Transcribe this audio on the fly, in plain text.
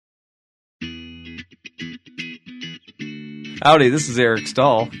Howdy, this is Eric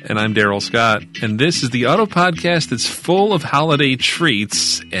Stahl. And I'm Daryl Scott. And this is the Auto Podcast that's full of holiday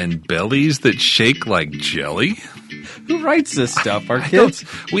treats and bellies that shake like jelly. Who writes this stuff? Our kids?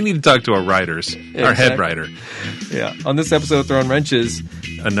 We need to talk to our writers, our head writer. Yeah. On this episode of Throwing Wrenches,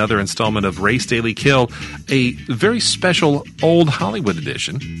 another installment of Race Daily Kill, a very special old Hollywood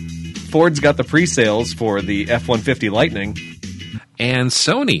edition. Ford's got the pre-sales for the F-150 Lightning. And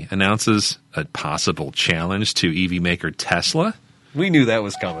Sony announces a possible challenge to EV maker Tesla. We knew that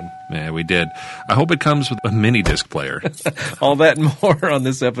was coming. Yeah, we did. I hope it comes with a mini disc player. All that and more on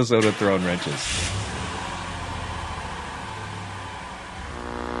this episode of Throwing Wrenches.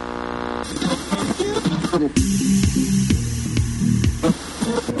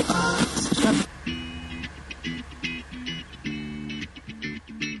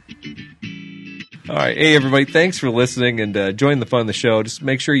 All right. Hey, everybody. Thanks for listening and join the fun of the show. Just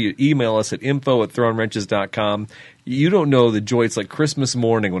make sure you email us at info@throwingwrenches.com. You don't know the joy. It's like Christmas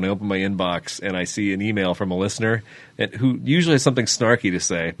morning when I open my inbox and I see an email from a listener who usually has something snarky to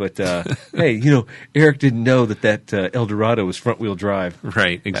say. But, hey, Eric didn't know that El Dorado was front-wheel drive.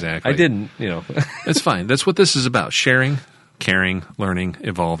 Right, exactly. I didn't, That's fine. That's what this is about. Sharing, caring, learning,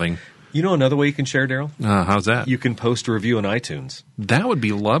 evolving. You know another way you can share, Daryl? How's that? You can post a review on iTunes. That would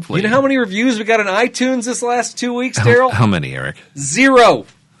be lovely. You know how many reviews we got on iTunes this last 2 weeks, Daryl? How many, Eric? 0.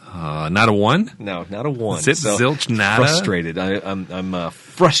 Not a one? No, not a one. Zip, zilch, nada? Frustrated. I'm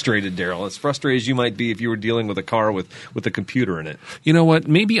frustrated, Daryl. As frustrated as you might be if you were dealing with a car with a computer in it. You know what?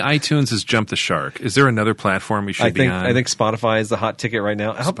 Maybe iTunes has jumped the shark. Is there another platform we should be on? I think Spotify is the hot ticket right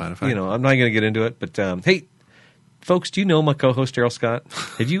now. Spotify. I'm not going to get into it, but hey, folks, do you know my co-host Daryl Scott?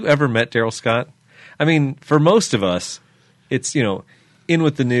 Have you ever met Daryl Scott? I mean, for most of us, it's, in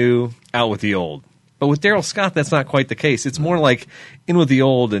with the new, out with the old. But with Daryl Scott, that's not quite the case. It's more like in with the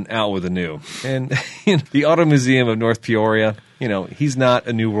old and out with the new. And the Auto Museum of North Peoria, he's not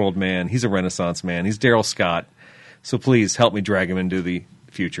a New World man. He's a Renaissance man. He's Daryl Scott. So please help me drag him into the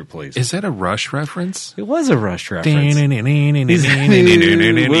future, please. Is that a Rush reference? It was a Rush reference. He's a New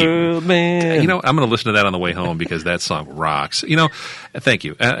World man. I'm going to listen to that on the way home because that song rocks. Thank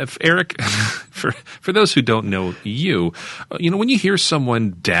you. Eric, for those who don't know you, when you hear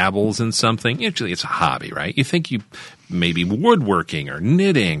someone dabbles in something, usually it's a hobby, right? You think you maybe woodworking or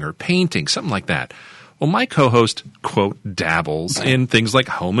knitting or painting, something like that. Well, my co-host, quote, dabbles in things like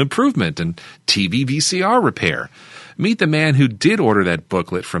home improvement and TV VCR repair. Meet the man who did order that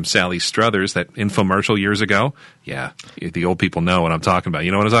booklet from Sally Struthers, that infomercial years ago. Yeah, the old people know what I'm talking about.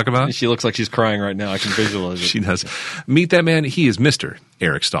 You know what I'm talking about? She looks like she's crying right now. I can visualize it. She does. Meet that man. He is Mr.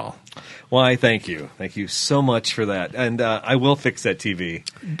 Eric Stahl. Why, thank you. Thank you so much for that. And I will fix that TV.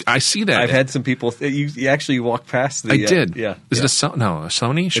 I see that. I've had some people you actually walked past the... I did. Yeah. Is it a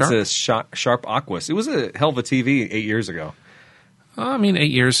Sony? Sharp? It's a Sharp Aquos. It was a hell of a TV 8 years ago.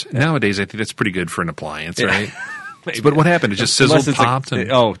 8 years. Yeah. Nowadays, I think that's pretty good for an appliance, right? But what happened? It just sizzled, popped.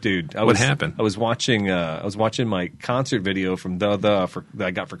 Dude! What happened? I was watching my concert video from that I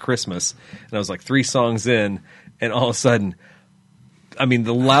got for Christmas, and I was like 3 songs in, and all of a sudden,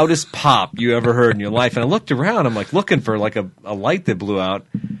 the loudest pop you ever heard in your life. And I looked around. I'm like looking for like a light that blew out,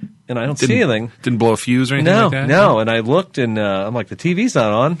 and I don't see anything. Didn't blow a fuse or anything like that? No. And I looked, and I'm like, the TV's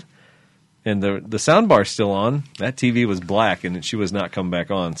not on. And the sound bar's still on. That TV was black, and she was not coming back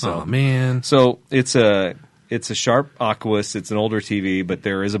on. So, oh man! So it's a Sharp Aquos. It's an older TV, but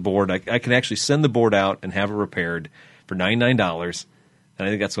there is a board. I can actually send the board out and have it repaired for $99, and I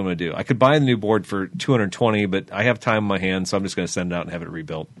think that's what I'm going to do. I could buy the new board for $220, but I have time on my hands, so I'm just going to send it out and have it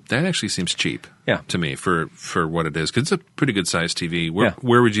rebuilt. That actually seems cheap, to me for what it is, because it's a pretty good sized TV.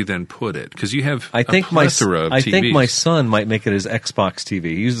 Where would you then put it? Because you have a plethora of TVs. I think my son might make it his Xbox TV.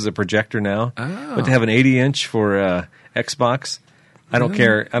 He uses a projector now, but to have an 80-inch for Xbox, I don't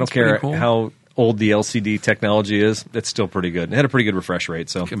care. I don't care how old the LCD technology is. It's still pretty good. It had a pretty good refresh rate.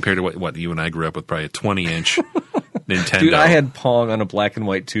 So compared to what you and I grew up with, probably a 20-inch Nintendo. Dude, I had Pong on a black and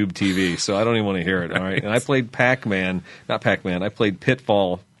white tube TV, so I don't even want to hear it. All right, and I played I played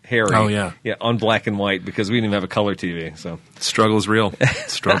Pitfall Harry. Oh yeah, on black and white because we didn't even have a color TV. So struggle is real.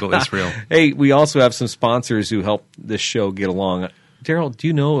 Struggle is real. Hey, we also have some sponsors who help this show get along. Daryl, do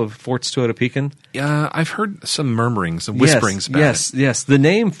you know of Fort's Toyota Pekin? Yeah, I've heard some murmurings and whisperings about it. Yes. The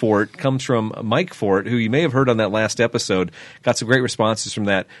name Fort comes from Mike Fort, who you may have heard on that last episode. Got some great responses from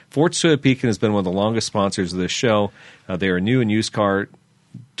that. Fort's Toyota Pekin has been one of the longest sponsors of this show. They are a new and used car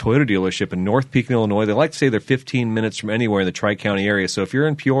Toyota dealership in North Pekin, Illinois. They like to say they're 15 minutes from anywhere in the Tri-County area. So if you're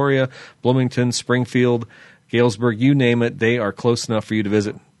in Peoria, Bloomington, Springfield, Galesburg, you name it, they are close enough for you to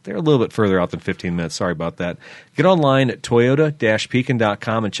visit. They're a little bit further out than 15 minutes. Sorry about that. Get online at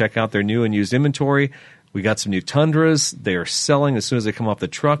toyota-pekin.com and check out their new and used inventory. We got some new Tundras. They are selling as soon as they come off the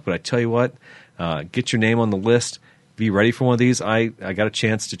truck. But I tell you what, get your name on the list. Be ready for one of these. I got a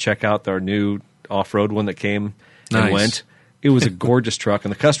chance to check out our new off-road one that came and Nice. went. It was a gorgeous truck,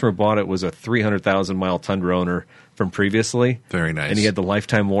 and the customer bought it was a 300,000-mile Tundra owner from previously. Very nice. And he had the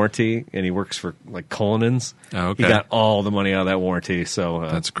lifetime warranty, and he works for like Cullinan's. Oh, okay. He got all the money out of that warranty. So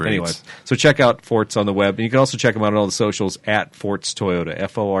That's great. Anyway, so check out Forts on the web, and you can also check them out on all the socials at Forts Toyota,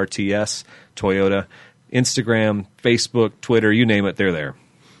 Forts Toyota, Instagram, Facebook, Twitter, you name it, they're there.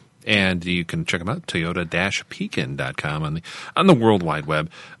 And you can check them out, toyota-pekin.com on the World Wide Web.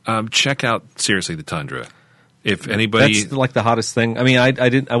 Check out, seriously, the Tundra. If anybody... That's like the hottest thing. I mean,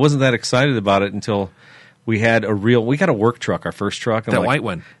 I wasn't that excited about it until we got a work truck, our first truck. that white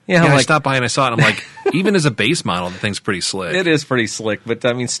one. Yeah, I like- stopped by and I saw it. I'm like, even as a base model, the thing's pretty slick. It is pretty slick, but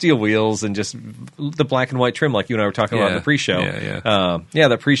I mean, steel wheels and just the black and white trim, like you and I were talking about in the pre-show. Yeah.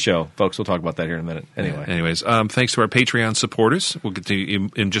 The pre-show, folks. We'll talk about that here in a minute. Anyway, Anyways, thanks to our Patreon supporters. We'll get to you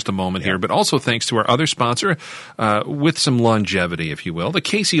in just a moment here, but also thanks to our other sponsor with some longevity, if you will, the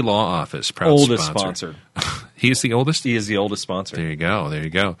Casey Law Office. Proud oldest sponsor. He's the oldest? He is the oldest sponsor. There you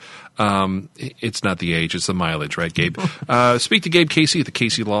go. It's not the age, it's the mileage, right, Gabe? Speak to Gabe Casey at the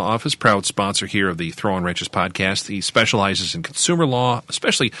Casey Law Office, proud sponsor here of the Throwing Wrenches podcast. He specializes in consumer law,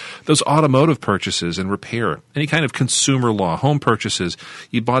 especially those automotive purchases and repair, any kind of consumer law, home purchases.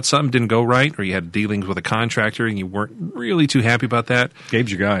 You bought something, didn't go right, or you had dealings with a contractor and you weren't really too happy about that.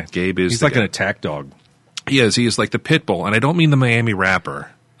 Gabe's your guy. Gabe is He's the like guy. an attack dog. He is like the pit bull, and I don't mean the Miami Rapper.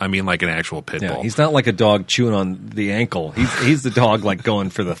 I mean like an actual pit Yeah, bull. he's not like a dog chewing on the ankle. He's the dog like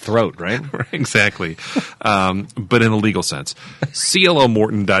going for the throat, right? Exactly. But in a legal sense.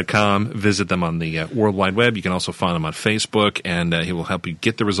 CLOMorton.com. Visit them on the World Wide Web. You can also find them on Facebook, and he will help you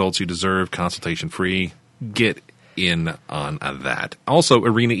get the results you deserve, consultation free. Get in on that. Also,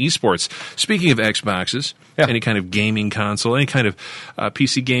 Arena Esports. Speaking of Xboxes, Yeah. any kind of gaming console, any kind of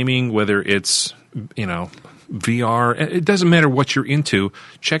PC gaming, whether it's, VR, it doesn't matter what you're into.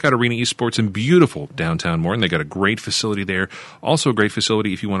 Check out Arena Esports in beautiful downtown Morton. They got a great facility there. Also a great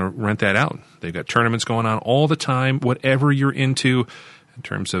facility if you want to rent that out. They've got tournaments going on all the time, whatever you're into in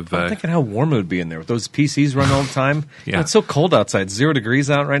terms of... I'm thinking how warm it would be in there with those PCs running all the time. Yeah. It's so cold outside, 0 degrees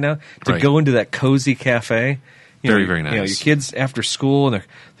out right now. To Right. go into that cozy cafe. Very, very nice. Your kids after school and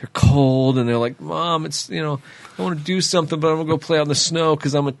they're cold and they're like, Mom, it's I want to do something, but I'm gonna go play out in the snow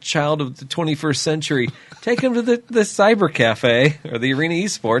because I'm a child of the 21st century. Take them to the cyber cafe or the Arena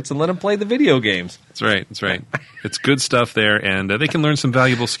Esports and let them play the video games. That's right. It's good stuff there, and they can learn some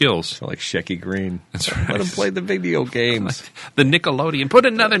valuable skills. So like Shecky Green. That's right. Let them play the video games. The Nickelodeon. Put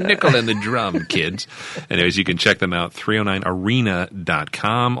another nickel in the drum, kids. Anyways, you can check them out,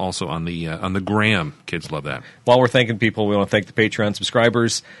 309arena.com. Also on the gram. Kids love that. While we're thanking people, we want to thank the Patreon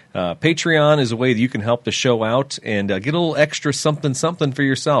subscribers. Patreon is a way that you can help the show out and get a little extra something for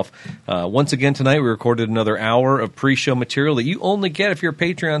yourself. Once again, tonight we recorded another hour of pre-show material that you only get if you're a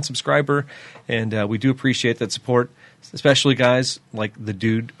Patreon subscriber, and we do appreciate that support, especially guys like the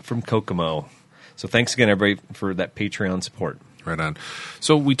dude from Kokomo. So thanks again, everybody, for that Patreon support. Right on.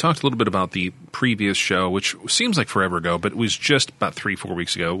 So we talked a little bit about the previous show, which seems like forever ago, but it was just about 3-4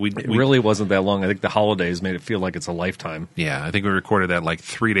 weeks ago. It really wasn't that long. I think the holidays made it feel like it's a lifetime. Yeah, I think we recorded that like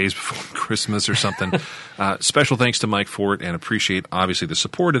 3 days before Christmas or something. Special thanks to Mike Fort, and appreciate, obviously, the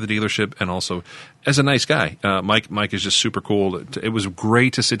support of the dealership, and also as a nice guy. Mike is just super cool. It was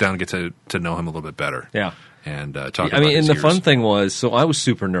great to sit down and get to know him a little bit better. Yeah. And talk about I mean, his and the years. fun thing was, so I was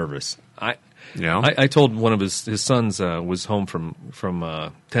super nervous. Yeah. I told one of his sons was home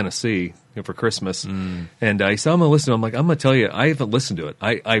from Tennessee for Christmas, and he said, I'm going to listen to it. I'm like, I'm going to tell you, I haven't listened to it.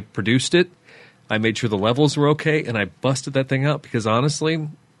 I produced it. I made sure the levels were okay, and I busted that thing out because, honestly,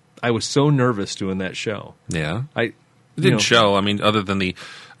 I was so nervous doing that show. Yeah. It It didn't show. I mean, other than the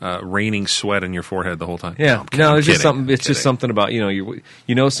raining sweat on your forehead the whole time. Yeah, No, it's just kidding. something. It's just something about you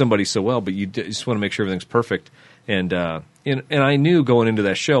know somebody so well, but you just want to make sure everything's perfect. And I knew going into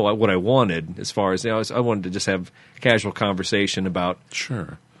that show what I wanted as far as I wanted to just have casual conversation about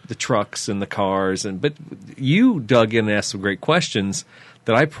Sure. the trucks and the cars, but you dug in and asked some great questions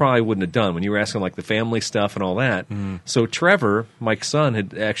that I probably wouldn't have done when you were asking like the family stuff and all that. So Trevor, Mike's son,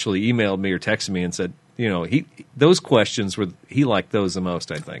 had actually emailed me or texted me and said, those questions he liked those the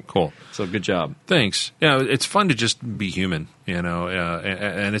most, I think. Cool. So good job. Thanks. Yeah, it's fun to just be human,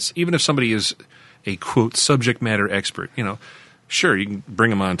 and it's even if somebody is a quote subject matter expert, sure, you can bring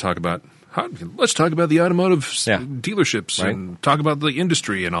them on and talk about let's talk about the automotive Yeah. dealerships Right. and talk about the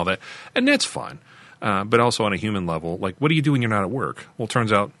industry and all that, and that's fun. but also on a human level. Like, what do you do when you're not at work? Well, it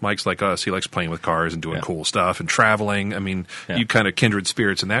turns out Mike's like us. He likes playing with cars and doing cool stuff and traveling. I mean, you kind of kindred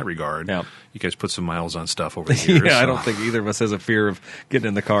spirits in that regard. Yeah. You guys put some miles on stuff over the years. I don't think either of us has a fear of getting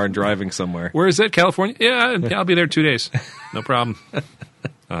in the car and driving somewhere. Where is that, California? Yeah, I'll be there 2 days. No problem.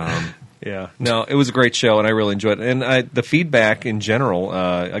 Yeah, no, it was a great show, and I really enjoyed it. And the feedback in general,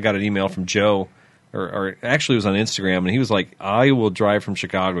 I got an email from Joe, or actually it was on Instagram, and he was like, I will drive from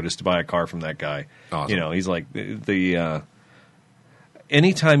Chicago just to buy a car from that guy. Awesome. You know, he's like,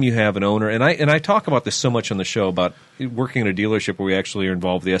 anytime you have an owner, and I talk about this so much on the show about working in a dealership where we actually are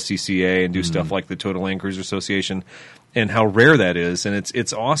involved with the SCCA and do stuff like the Total Land Cruiser Association, and how rare that is. And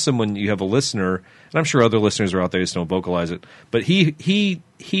it's awesome when you have a listener, and I'm sure other listeners are out there just don't vocalize it, but he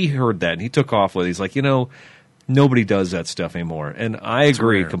heard that and he took off with it. He's like, nobody does that stuff anymore. And I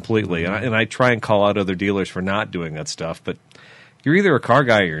agree completely. And I try and call out other dealers for not doing that stuff, but you're either a car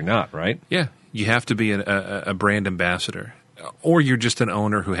guy or you're not, right? Yeah, you have to be a brand ambassador. Or you're just an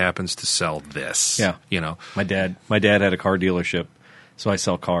owner who happens to sell this. Yeah. My dad had a car dealership, so I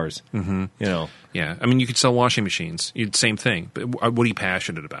sell cars. Mm-hmm. Yeah, I mean, you could sell washing machines. Same thing. But what are you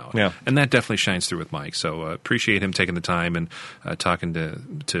passionate about? Yeah. And that definitely shines through with Mike. So appreciate him taking the time and talking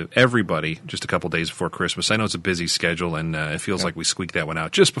to everybody just a couple days before Christmas. I know it's a busy schedule, and it feels like we squeaked that one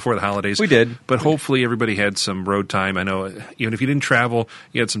out just before the holidays. We did. But hopefully everybody had some road time. I know even if you didn't travel,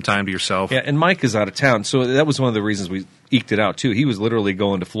 you had some time to yourself. Yeah, and Mike is out of town, so that was one of the reasons we eked it out, too. He was literally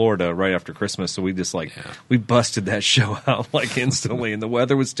going to Florida right after Christmas, so we just, we busted that show out, instantly, and the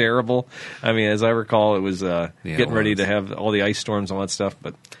weather was terrible. I mean, as I recall, it was getting ready to have all the ice storms and all that stuff,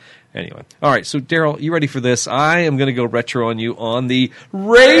 but anyway. All right, so Daryl, you ready for this? I am going to go retro on you on the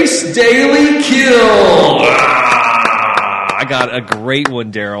Race Daily Kill! I got a great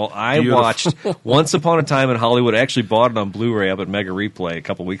one, Daryl. I watched Once Upon a Time in Hollywood. I actually bought it on Blu-ray up at Mega Replay a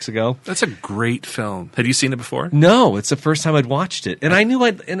couple weeks ago. That's a great film. Had you seen it before? No, it's the first time I'd watched it, and I knew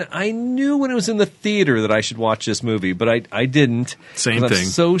when it was in the theater that I should watch this movie, but I didn't. Same thing. I'm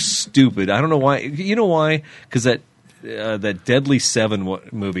so stupid. I don't know why. You know why? Because that Deadly Seven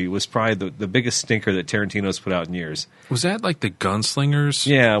movie was probably the biggest stinker that Tarantino's put out in years. Was that like the Gunslingers?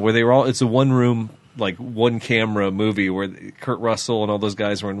 Yeah, where they were all. It's a one-room. One camera movie where Kurt Russell and all those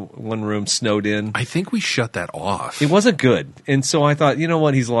guys were in one room snowed in. I think we shut that off. It wasn't good. And so I thought, you know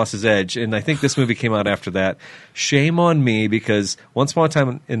what, he's lost his edge. And I think this movie came out after that. Shame on me, because Once Upon a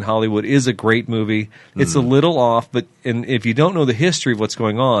Time in Hollywood is a great movie. It's a little off, and if you don't know the history of what's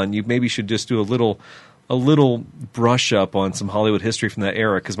going on, you maybe should just do a little brush up on some Hollywood history from that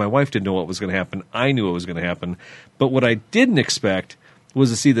era, because my wife didn't know what was going to happen. I knew what was going to happen. But what I didn't expect was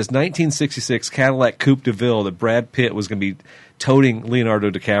to see this 1966 Cadillac Coupe de Ville that Brad Pitt was going to be toting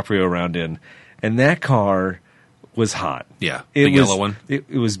Leonardo DiCaprio around in. And that car was hot. Yeah, the yellow one. It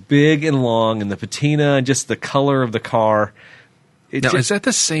was big and long, and the patina and just the color of the car. Is that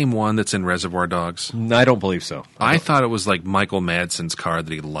the same one that's in Reservoir Dogs? I don't believe so. I thought it was like Michael Madsen's car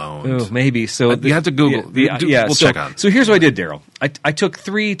that he loaned. Oh, maybe. So you have to Google. We'll check on it. So here's what I did, Daryl. I took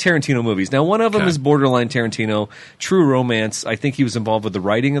 3 Tarantino movies. Now, one of them is borderline Tarantino, True Romance. I think he was involved with the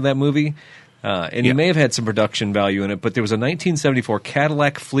writing of that movie. And he may have had some production value in it, but there was a 1974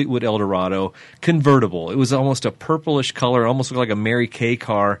 Cadillac Fleetwood Eldorado convertible. It was almost a purplish color, almost looked like a Mary Kay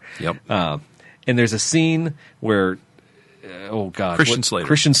car. Yep. And there's a scene where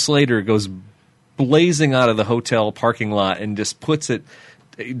Christian Slater goes blazing out of the hotel parking lot and just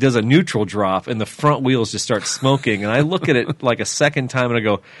does a neutral drop, and the front wheels just start smoking. And I look at it like a second time, and I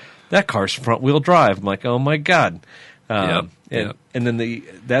go, that car's front wheel drive. I'm like, oh my God. And then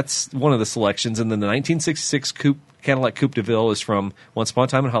that's one of the selections. And then the 1966 Cadillac Coupe de Ville is from Once Upon a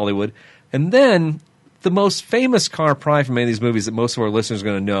Time in Hollywood. And then the most famous car probably from any of these movies that most of our listeners are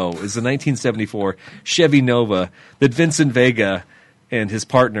going to know is the 1974 Chevy Nova that Vincent Vega and his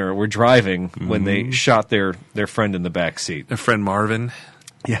partner were driving when they shot their friend in the back seat. Their friend Marvin?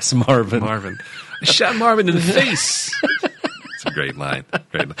 Yes, Marvin. I shot Marvin in the face. It's a great line.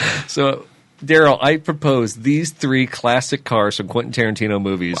 So, Daryl, I propose these 3 classic cars from Quentin Tarantino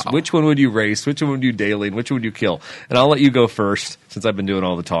movies. Wow. Which one would you race? Which one would you daily? And which one would you kill? And I'll let you go first, since I've been doing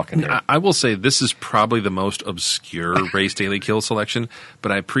all the talking here. I will say this is probably the most obscure Race Daily Kill selection,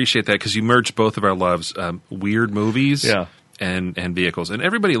 but I appreciate that because you merged both of our loves, weird movies and vehicles. And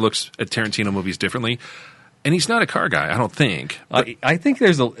everybody looks at Tarantino movies differently. And he's not a car guy, I don't think. I think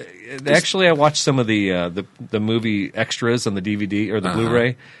there's actually, I watched some of the movie extras on the DVD or the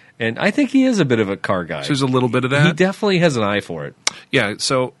Blu-ray, and I think he is a bit of a car guy. So there's a little bit of that? He definitely has an eye for it. Yeah,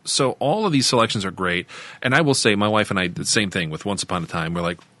 so all of these selections are great. And I will say, my wife and I did the same thing with Once Upon a Time. We're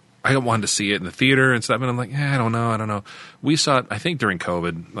like, I wanted to see it in the theater and stuff, and I'm like, I don't know. We saw it, I think, during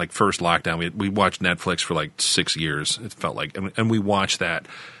COVID, like first lockdown. We watched Netflix for like 6 years, it felt like, and we watched that.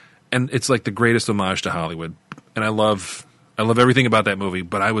 And it's like the greatest homage to Hollywood. And I love everything about that movie,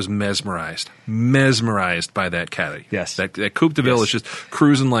 but I was mesmerized by that caddy. Yes. That Coupe de Ville is just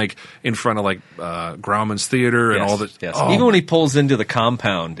cruising like in front of like Grauman's Theater and all that. Yes. Oh, Even when he pulls into the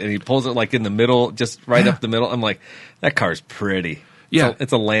compound and he pulls it like in the middle, just right up the middle, I'm like, that car's pretty. Yeah.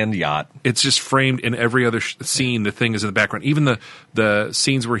 It's a land yacht. It's just framed in every other scene. The thing is in the background. Even the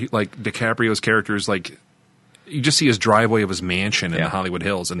scenes where like DiCaprio's character is like, you just see his driveway of his mansion in the Hollywood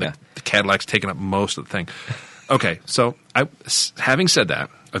Hills, and the Cadillac's taking up most of the thing. Okay, so having said that,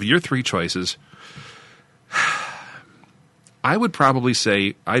 of your 3 choices, I would probably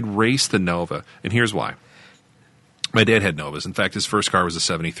say I'd race the Nova, and here's why. My dad had Novas. In fact, his first car was a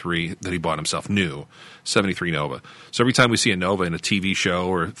 73 that he bought himself, new, 73 Nova. So every time we see a Nova in a TV show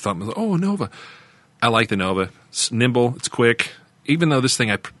or something, oh, a Nova. I like the Nova. It's nimble. It's quick. Even though this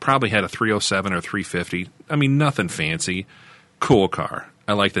thing, I probably had a 307 or 350. I mean, nothing fancy. Cool car.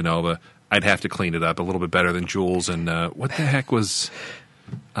 I like the Nova. I'd have to clean it up a little bit better than Jules and what the heck was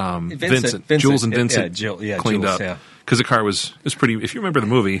Vincent. Jules and Vincent cleaned Jules, up. Because the car it was pretty, if you remember the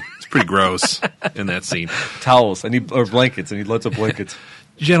movie, it's pretty gross in that scene. Towels, or blankets. I need lots of blankets.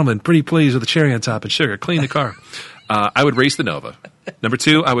 Gentlemen, pretty pleased with the cherry on top and sugar. Clean the car. I would race the Nova. Number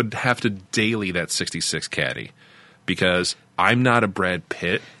 2, I would have to daily that 66 Caddy because I'm not a Brad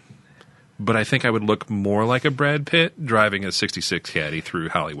Pitt, but I think I would look more like a Brad Pitt driving a 66 Caddy through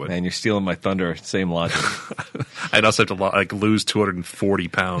Hollywood. Man, you're stealing my thunder. Same logic. I'd also have to lose 240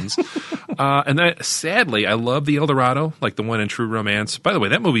 pounds. And then, sadly, I love the Eldorado, like the one in True Romance. By the way,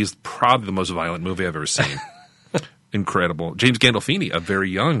 that movie is probably the most violent movie I've ever seen. Incredible. James Gandolfini, a very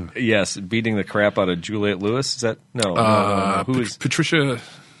young. Yes, beating the crap out of Juliette Lewis. Is that no? Who is Patricia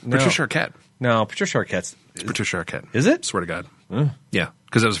Arquette? No, Patricia Arquette's. It's Patricia Arquette. Is it? Swear to God. Yeah,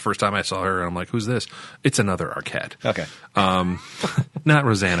 because that was the first time I saw her, and I'm like, who's this? It's another Arquette. Okay. Not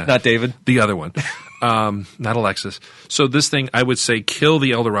Rosanna. Not David. The other one. Not Alexis. So this thing, I would say kill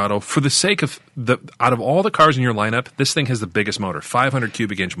the Eldorado for the sake of out of all the cars in your lineup, this thing has the biggest motor, 500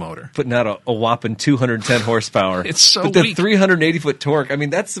 cubic inch motor. Putting out a whopping 210 horsepower. It's so but the weak. 380-foot torque. I mean,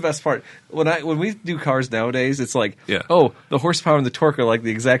 that's the best part. When we do cars nowadays, it's like, oh, the horsepower and the torque are like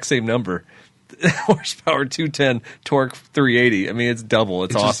the exact same number. Horsepower 210, torque 380. I mean, it's double.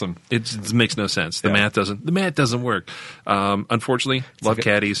 It's awesome. It just makes no sense. The math doesn't work. Unfortunately, love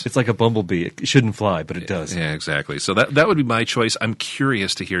caddies. It's like a bumblebee. It shouldn't fly, but it does. Yeah, exactly. So that would be my choice. I'm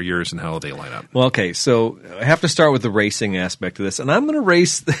curious to hear yours and how they line up. Well, okay, so I have to start with the racing aspect of this, and I'm going to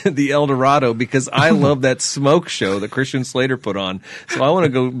race the Eldorado because I love that smoke show that Christian Slater put on. So I want to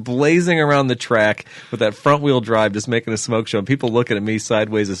go blazing around the track with that front wheel drive, just making a smoke show, and people looking at me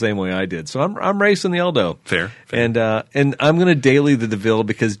sideways the same way I did. So I'm racing the Eldo. Fair. And I'm going to daily the DeVille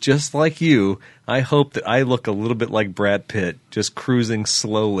because just like you, I hope that I look a little bit like Brad Pitt, just cruising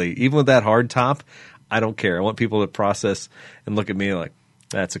slowly. Even with that hard top, I don't care. I want people to process and look at me like,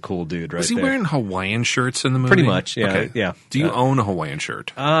 that's a cool dude right there. Was he wearing Hawaiian shirts in the movie? Pretty much, yeah. Okay. Yeah. Do you own a Hawaiian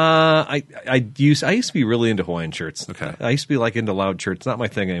shirt? I used to be really into Hawaiian shirts. Okay. I used to be like into loud shirts. Not my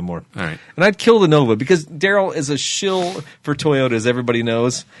thing anymore. All right. And I'd kill the Nova because Daryl is a shill for Toyota, as everybody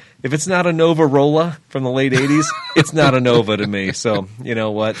knows. If it's not a Nova Rolla from the late 80s, it's not a Nova to me. So, you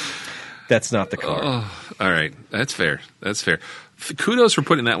know what? That's not the car. Oh, all right. That's fair. Kudos for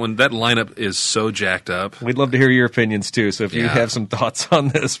putting that one. That lineup is so jacked up. We'd love to hear your opinions, too. So if you have some thoughts on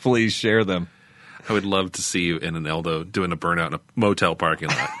this, please share them. I would love to see you in an Eldo doing a burnout in a motel parking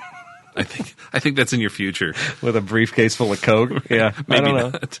lot. I think that's in your future. With a briefcase full of Coke? Yeah. Maybe I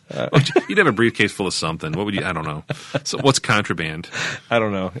don't not. know. You'd have a briefcase full of something. What would you? I don't know. So what's contraband? I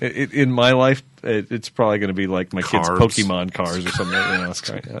don't know. In my life, it's probably going to be like my kids' Carbs. Pokemon cars or something.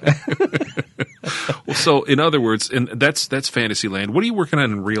 Well, so in other words, and that's Fantasyland. What are you working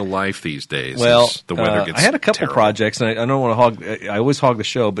on in real life these days? Well, as the weather gets I had a couple terrible? projects, and I don't want to hog. I always hog the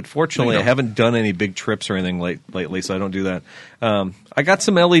show, but fortunately, I haven't done any big trips or anything lately, so I don't do that. I got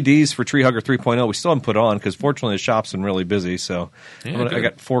some LEDs for Tree Hugger 3.0. We still haven't put on because fortunately the shop's been really busy. So I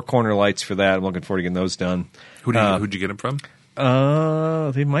got 4 corner lights for that. I'm looking forward to getting those done. Who'd you get them from?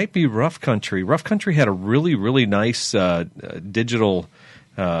 They might be Rough Country. Rough Country had a really, really nice digital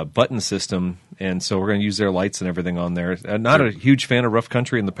button system, and so we're going to use their lights and everything on there. Not a huge fan of Rough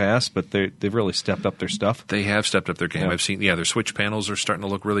Country in the past, but they've really stepped up their stuff. They have stepped up their game. Yeah. I've seen, their switch panels are starting to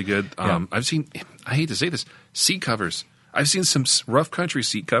look really good. I've seen, I hate to say this, seat covers. I've seen some Rough Country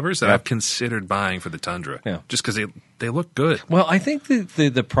seat covers that I've considered buying for the Tundra, just because they look good. Well, I think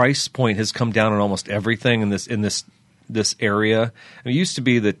the price point has come down on almost everything in this this area. I mean, it used to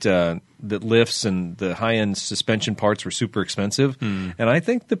be that that lifts and the high-end suspension parts were super expensive, and I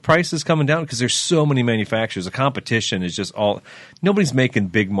think the price is coming down because there's so many manufacturers. The competition is just all – nobody's making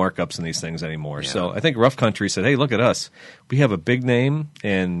big markups in these things anymore. Yeah. So I think Rough Country said, hey, look at us. We have a big name,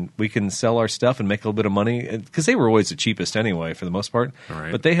 and we can sell our stuff and make a little bit of money because they were always the cheapest anyway for the most part.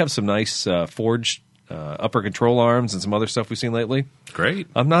 Right. But they have some nice forged upper control arms and some other stuff we've seen lately. Great.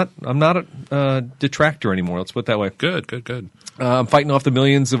 I'm not a detractor anymore. Let's put it that way. Good. I'm fighting off the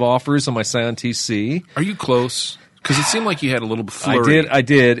millions of offers on my Scion TC. Are you close? Because it seemed like you had a little flurry. I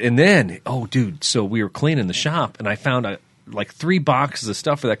did. And then, so we were cleaning the shop, and I found like 3 boxes of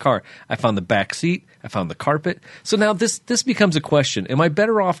stuff for that car. I found the back seat. I found the carpet. So now this becomes a question. Am I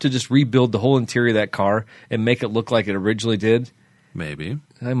better off to just rebuild the whole interior of that car and make it look like it originally did? Maybe.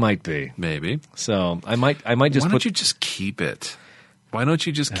 I might be. Maybe. So I might just Why don't you just keep it? Why don't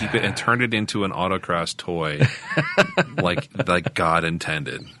you just keep it and turn it into an autocross toy, like God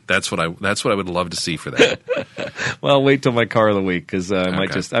intended? That's what I would love to see for that. Well, wait till my car of the week because I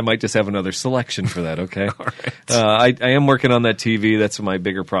might just have another selection for that. Okay. All right. I am working on that TV. That's my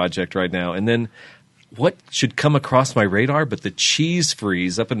bigger project right now. And then what should come across my radar? But the Cheese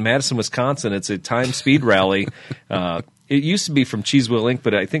Freeze up in Madison, Wisconsin. It's a time speed rally. It used to be from Cheese Wheel Inc.,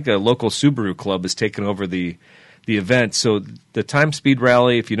 but I think a local Subaru club has taken over the event. So the Time Speed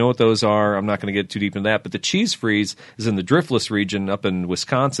Rally, if you know what those are, I'm not going to get too deep into that. But the Cheese Freeze is in the Driftless region up in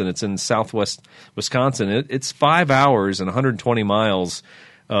Wisconsin. It's in southwest Wisconsin. It's 5 hours and 120 miles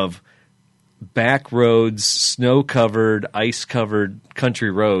of back roads, snow-covered, ice-covered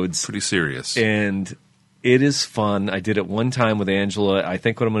country roads. Pretty serious. And it is fun. I did it one time with Angela. I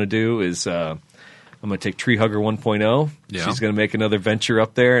think what I'm going to do is I'm going to take Tree Hugger 1.0. Yeah. She's going to make another venture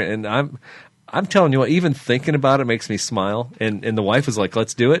up there. And I'm telling you what, even thinking about it makes me smile. And the wife was like,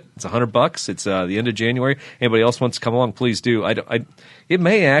 let's do it. It's $100. It's the end of January. Anybody else wants to come along, please do. It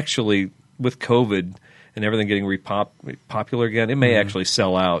may actually, with COVID and everything getting popular again, it may actually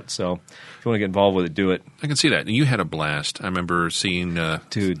sell out. So if you want to get involved with it, do it. I can see that. And you had a blast. I remember seeing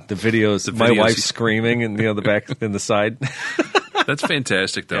dude, the videos, my wife screaming and the back and the side. That's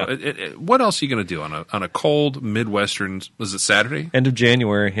fantastic, though. Yeah. What else are you going to do on a cold Midwestern? Was it Saturday? End of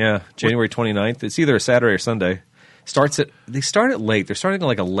January, yeah, January 29th. It's either a Saturday or Sunday. They start at late. They're starting at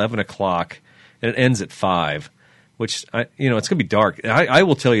like 11 o'clock, and it ends at 5. Which it's going to be dark. I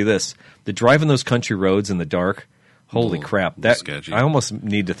will tell you this: the driving those country roads in the dark. Holy crap! That sketchy. I almost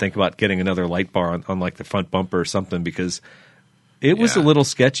need to think about getting another light bar on like the front bumper or something because. It was a little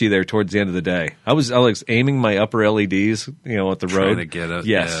sketchy there towards the end of the day. I was aiming my upper LEDs, at the road. Trying to get it.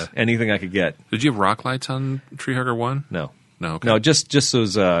 Yes, anything I could get. Did you have rock lights on Tree Hugger 1? No. Okay. No, just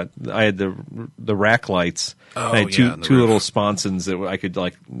those. I had the rack lights. Oh, I had two roof. little sponsons that I could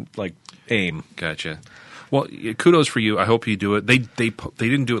like aim. Gotcha. Well, kudos for you. I hope you do it. They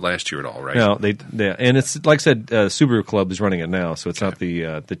didn't do it last year at all, right? No, they and it's like I said, Subaru Club is running it now, so it's not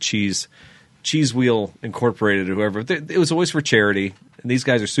the Cheese Wheel Incorporated or whoever. It was always for charity. And these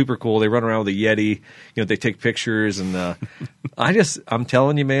guys are super cool. They run around with a Yeti. They take pictures. And I'm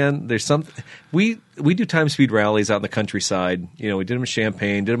telling you, man, there's we do time speed rallies out in the countryside. We did them in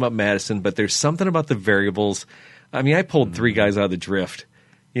Champaign, did them up Madison. But there's something about the variables. I mean, I pulled 3 guys out of the drift,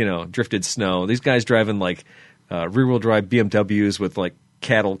 drifted snow. These guys driving like rear-wheel drive BMWs with like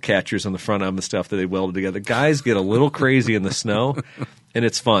cattle catchers on the front of them and stuff that they welded together. Guys get a little crazy in the snow. And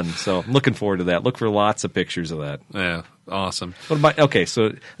it's fun, so I'm looking forward to that. Look for lots of pictures of that. Yeah, awesome. So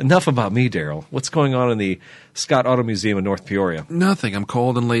enough about me, Daryl. What's going on in the Scott Auto Museum in North Peoria? Nothing. I'm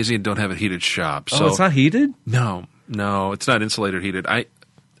cold and lazy and don't have a heated shop. So it's not heated? No, it's not insulated heated. I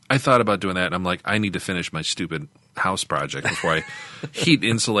thought about doing that, and I'm like, I need to finish my stupid house project before I heat,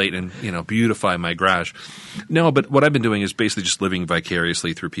 insulate, and beautify my garage. No, but what I've been doing is basically just living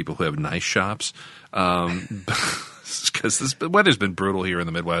vicariously through people who have nice shops. Because the weather's been brutal here in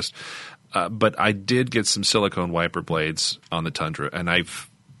the Midwest. But I did get some silicone wiper blades on the Tundra, and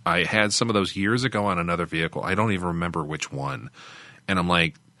I had some of those years ago on another vehicle. I don't even remember which one. And I'm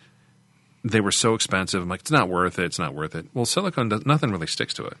like, they were so expensive. I'm like, it's not worth it. It's not worth it. Well, silicone nothing really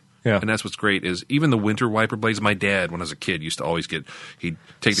sticks to it. Yeah. And that's what's great is even the winter wiper blades. My dad, when I was a kid, used to always he'd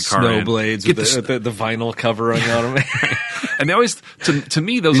take the car snow in, blades with the vinyl covering on them. And they always, to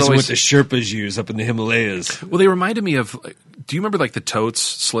me, those These always. are what the Sherpas use up in the Himalayas. Well, they reminded me of. Do you remember like the totes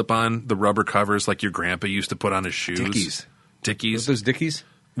slip on the rubber covers like your grandpa used to put on his shoes? Dickies. Those Dickies?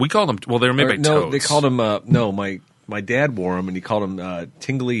 We called them. Well, they were made by totes. No, they called them. No, my dad wore them, and he called them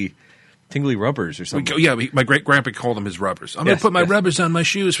tingly tingly rubbers or something. Yeah, my great grandpa called them his rubbers. I'm going to put my rubbers on my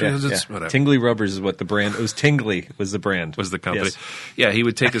shoes because it's whatever. Tingly rubbers is what the brand. It was Tingly was the brand. Was the company? Yes. Yeah, he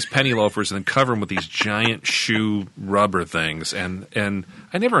would take his penny loafers and then cover them with these giant shoe rubber things, and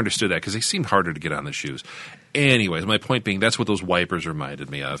I never understood that because they seemed harder to get on the shoes. Anyways, my point being, that's what those wipers reminded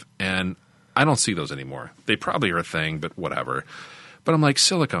me of, and I don't see those anymore. They probably are a thing, but whatever. But I'm like,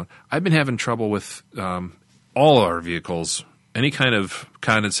 silicone. I've been having trouble with all our vehicles, any kind of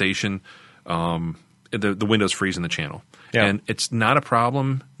condensation, the windows freeze in the channel. Yeah. And it's not a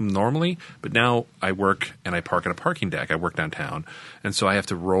problem normally, but now I work and I park on a parking deck. I work downtown, and so I have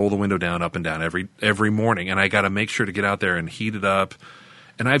to roll the window down, up and down every morning, and I got to make sure to get out there and heat it up.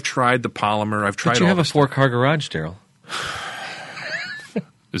 And I've tried the polymer. I've tried. But you all have a this 4-car garage, Daryl.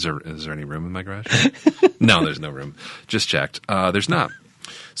 Is there any room in my garage? No, there's no room. Just checked. There's not.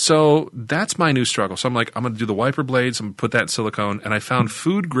 So that's my new struggle. So I'm like, I'm going to do the wiper blades. I'm going to put that in silicone. And I found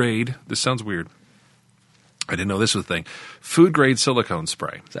food grade. This sounds weird. I didn't know this was a thing. Food grade silicone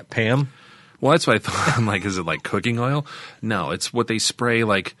spray. Is that Pam? Well, that's what I thought. I'm like, is it like cooking oil? No, it's what they spray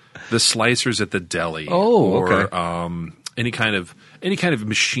like the slicers at the deli. Oh, or okay. any kind of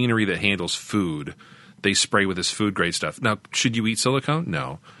machinery that handles food. They spray with this food grade stuff. Now, should you eat silicone?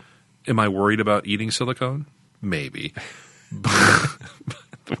 No. Am I worried about eating silicone? Maybe.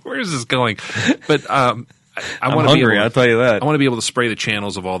 Where is this going? But I'm want to hungry. I'll tell you that. I want to be able to spray the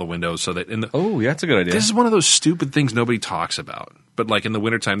channels of all the windows so that Oh, yeah, that's a good idea. this is one of those stupid things nobody talks about. But like in the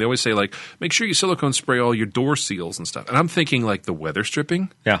wintertime, they always say like, make sure you silicone spray all your door seals and stuff. And I'm thinking like the weather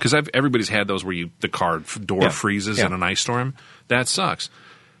stripping. Yeah. Because everybody's had those where the car door freezes Yeah. in an ice storm. That sucks.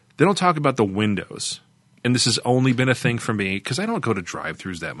 They don't talk about the windows. And this has only been a thing for me because I don't go to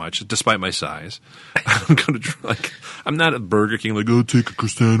drive-thrus that much, despite my size. I don't go to I'm not at Burger King like, oh, take a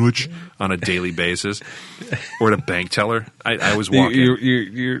sandwich on a daily basis, or at a bank teller. I was walking.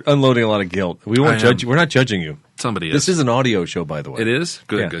 You're unloading a lot of guilt. We won't judge you. We're not judging you. Somebody is. This is an audio show, by the way. It is?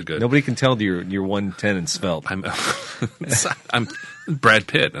 Good, Yeah. good. Nobody can tell you're 110 and svelte. I'm Brad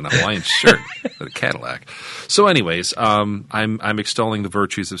Pitt in a Hawaiian shirt with a Cadillac. So, anyways, I'm extolling the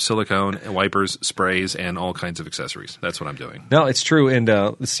virtues of silicone and wipers, sprays, and all kinds of accessories. That's what I'm doing. No, it's true. And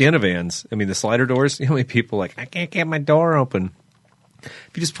the Sienna vans, I mean, the slider doors, you know how many people are like, I can't get my door open.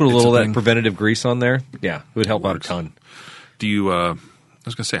 If you just put a little of that preventative grease on there, yeah, it would help out a ton. Do you, I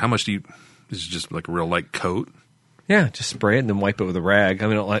was going to say, how much do you, this is just like a real light coat? Yeah, just spray it and then wipe it with a rag. I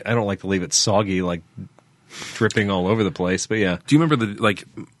mean, I don't like to leave it soggy, like dripping all over the place, but yeah. Do you remember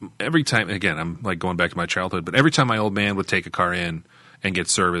every time, again, I'm like going back to my childhood, but every time my old man would take a car in and get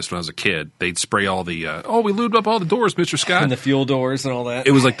serviced when I was a kid, they'd spray all the, we lubed up all the doors, Mr. Scott. And the fuel doors and all that.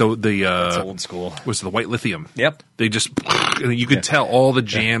 It was like the It's old school. Was the white lithium. Yep. They just, and you could tell all the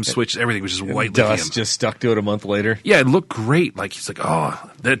jam switches, everything was just white lithium. Dust just stuck to it a month later. Yeah, it looked great. Like, he's like,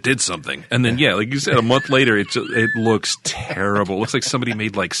 oh, that did something. And then, yeah, like you said, a month later, it looks terrible. It looks like somebody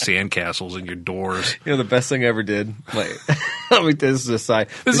made like sandcastles in your doors. You know, the best thing I ever did, like, let me this is a side.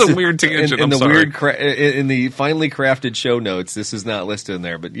 This is a weird tangent. In I'm the sorry. in the finely crafted show notes, this is not listed in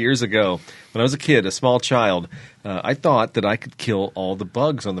there. But years ago, when I was a kid, a small child, I thought that I could kill all the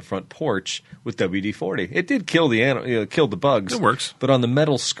bugs on the front porch with WD-40. It did kill killed the bugs. It works. But on the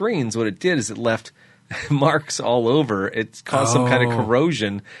metal screens, what it did is it left marks all over. It caused some kind of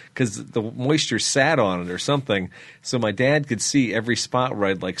corrosion because the moisture sat on it or something. So my dad could see every spot where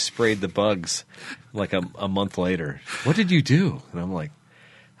I'd like sprayed the bugs like a month later. What did you do? And I'm like,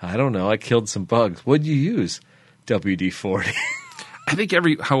 I don't know. I killed some bugs. What'd you use? WD-40. I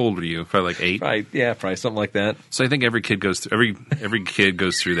think how old were you? Probably like 8? Probably something like that. So I think every kid goes through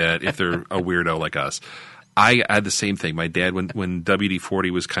that if they're a weirdo like us. I had the same thing. My dad, when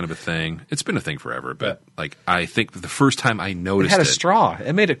WD-40 was kind of a thing, it's been a thing forever, but like I think the first time I noticed it had a straw.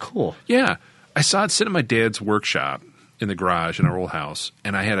 It made it cool. Yeah. I saw it sit in my dad's workshop in the garage in our old house,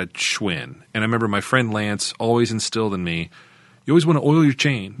 and I had a Schwinn. And I remember my friend Lance always instilled in me, you always want to oil your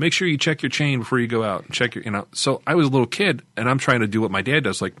chain. Make sure you check your chain before you go out and check your, So I was a little kid, and I'm trying to do what my dad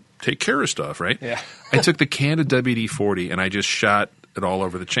does, like take care of stuff, right? Yeah. I took the can of WD-40, and I just shot it all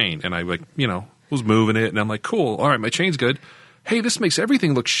over the chain. And I was moving it, and I'm like, cool, all right, my chain's good. Hey, this makes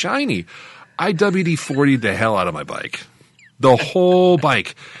everything look shiny. I WD-40'd the hell out of my bike. The whole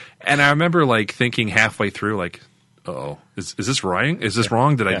bike. And I remember like thinking halfway through, like, uh-oh, is this wrong? Is this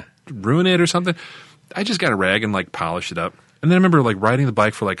wrong? Did I ruin it or something? I just got a rag and like polished it up. And then I remember like riding the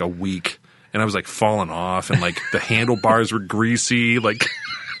bike for like a week, and I was like falling off, and like the handlebars were greasy, like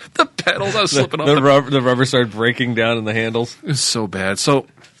the pedals, I was slipping off. The rubber started breaking down in the handles. It was so bad. So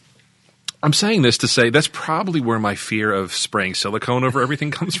I'm saying this to say that's probably where my fear of spraying silicone over everything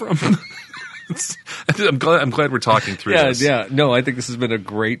comes from. I'm glad we're talking through this. Yeah. No, I think this has been a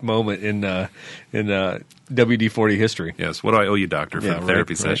great moment in WD-40 history. Yes. What do I owe you, doctor, for the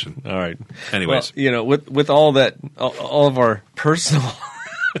therapy session? All right. Anyways. Well, with all that, all of our personal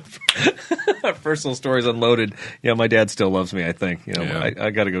personal stories unloaded, my dad still loves me, I think.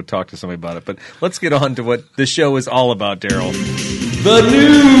 I got to go talk to somebody about it. But let's get on to what the show is all about, Daryl. The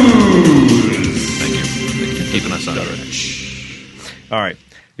news! Thank you. Keeping us on it. All right.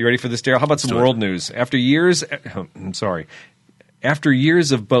 You ready for this, Daryl? How about some world news? After years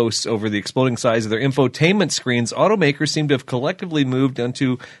of boasts over the exploding size of their infotainment screens, automakers seem to have collectively moved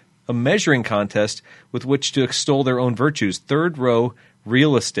onto a measuring contest with which to extol their own virtues. Third row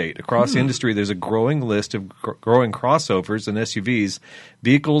real estate. Across the industry, there's a growing list of growing crossovers and SUVs,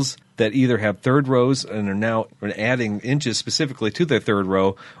 vehicles that either have third rows and are now adding inches specifically to their third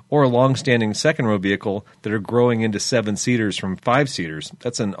row, or a long-standing second-row vehicle that are growing into 7-seaters from 5-seaters.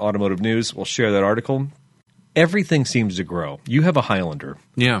 That's in Automotive News. We'll share that article. Everything seems to grow. You have a Highlander.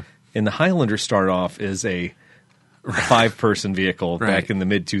 Yeah. And the Highlander started off as a 5-person vehicle back in the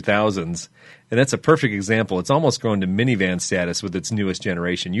mid-2000s. And that's a perfect example. It's almost grown to minivan status with its newest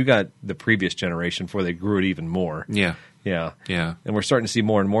generation. You got the previous generation before they grew it even more. Yeah. Yeah. Yeah. And we're starting to see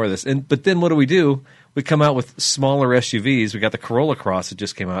more and more of this. But then what do? We come out with smaller SUVs. We got the Corolla Cross that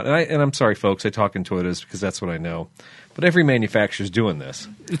just came out. And I'm sorry, folks, I talk in Toyotas because that's what I know. But every manufacturer's doing this.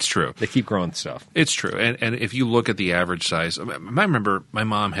 It's true. They keep growing stuff. It's true. And if you look at the average size, I remember my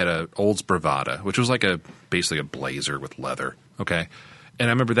mom had a Olds Bravada, which was like basically a Blazer with leather. Okay. And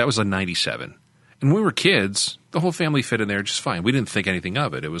I remember that was a 97. And when we were kids, the whole family fit in there just fine. We didn't think anything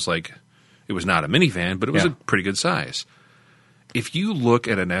of it. It was like, it was not a minivan, but it was a pretty good size. If you look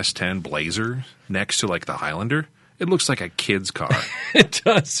at an S10 Blazer next to like the Highlander, it looks like a kid's car. It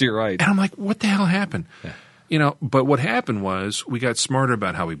does. You're right. And I'm like, what the hell happened? Yeah. But what happened was we got smarter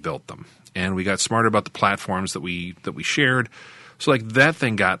about how we built them, and we got smarter about the platforms that we shared. So like that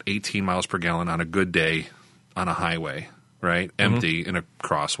thing got 18 miles per gallon on a good day on a highway, right? Empty in a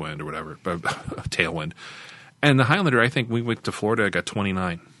crosswind or whatever, a tailwind. And the Highlander, I think we went to Florida, it got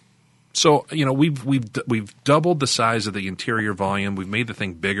 29. So, we've doubled the size of the interior volume. We've made the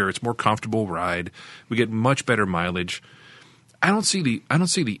thing bigger. It's more comfortable ride. We get much better mileage. I don't see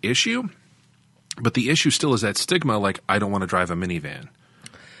the issue, but the issue still is that stigma, like, I don't want to drive a minivan.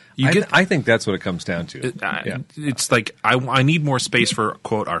 I think that's what it comes down to. It's like I need more space for,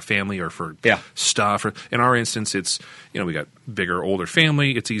 quote, our family or for stuff. Or, in our instance, it's, we got bigger, older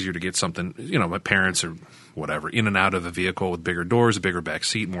family. It's easier to get something, my parents or whatever, in and out of the vehicle with bigger doors, a bigger back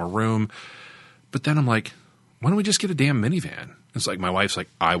seat, more room. But then I'm like, why don't we just get a damn minivan? It's like my wife's like,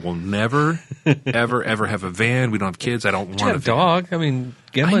 I will never, ever, ever have a van. We don't have kids. I don't want a van. Dog. I mean,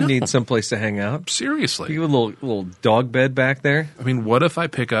 Gemma needs someplace to hang out. Seriously. You have a little dog bed back there. I mean, what if I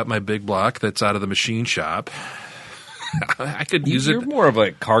pick up my big block that's out of the machine shop? I could use it. You're more of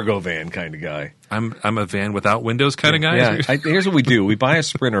a cargo van kind of guy. I'm a van without windows kind of guy. Yeah. Here's what we do: we buy a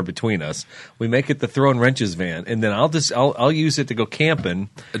Sprinter between us. We make it the throw and wrenches van, and then I'll use it to go camping.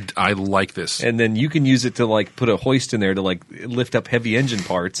 I like this. And then you can use it to like put a hoist in there to like lift up heavy engine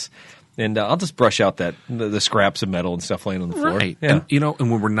parts. And I'll just brush out the scraps of metal and stuff laying on the floor. Right. Yeah. And,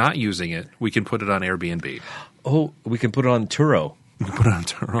 and when we're not using it, we can put it on Airbnb. Oh, we can put it on Turo. We can put it on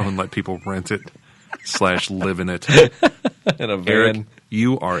Turo and let people rent it / live in it. In a van. Eric,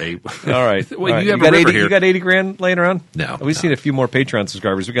 you are a... All right. Well, All right. You have a river here. You got 80 grand laying around? No. We've seen a few more Patreon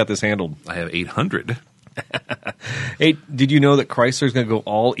subscribers. We got this handled. I have 800. Hey, did you know that Chrysler's going to go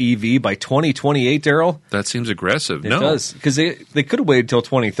all EV by 2028, Daryl? That seems aggressive. It does. Because they could have waited until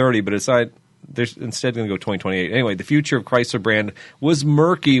 2030, but they're instead going to go 2028. Anyway, the future of Chrysler brand was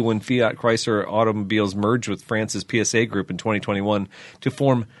murky when Fiat Chrysler Automobiles merged with France's PSA Group in 2021 to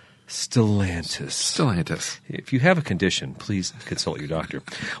form Stellantis. If you have a condition, please consult your doctor.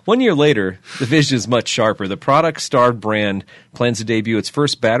 1 year later, the vision is much sharper. The product-starved brand plans to debut its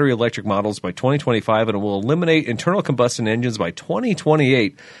first battery electric models by 2025, and it will eliminate internal combustion engines by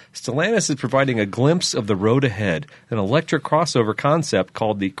 2028. Stellantis is providing a glimpse of the road ahead, an electric crossover concept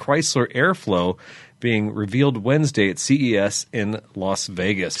called the Chrysler Airflow, being revealed Wednesday at CES in Las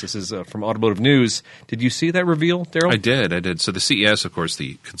Vegas. This is from Automotive News. Did you see that reveal, Daryl? I did. So the CES, of course,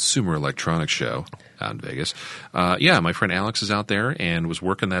 the Consumer Electronics Show out in Vegas. My friend Alex is out there and was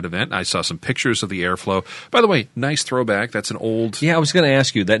working that event. I saw some pictures of the Airflow. By the way, nice throwback. That's an old... Yeah, I was going to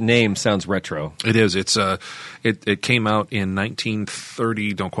ask you. That name sounds retro. It is. It's it came out in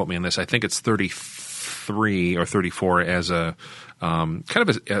 1930. Don't quote me on this. I think it's 33 or 34 as a... kind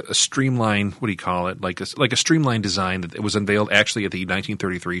of a streamlined, what do you call it? Like a streamlined design that it was unveiled actually at the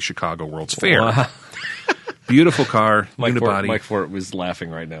 1933 Chicago World's Fair. Wow. Beautiful car, unibody. Mike Fort was laughing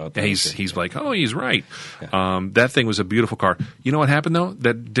right now. At that. He's like, oh, he's right. That thing was a beautiful car. You know what happened, though?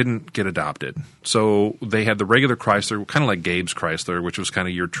 That didn't get adopted. So they had the regular Chrysler, kind of like Gabe's Chrysler, which was kind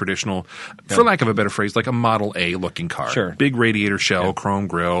of your traditional, for lack of a better phrase, like a Model A looking car. Sure. Big radiator shell, chrome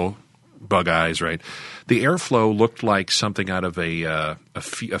grille, bug eyes, right? The airflow looked like something out of a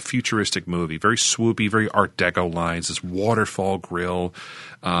futuristic movie. Very swoopy, very Art Deco lines, this waterfall grille.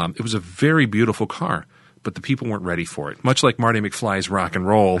 It was a very beautiful car. But the people weren't ready for it. Much like Marty McFly's rock and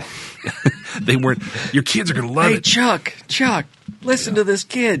roll, they weren't. Your kids are going to love it. Chuck, listen to this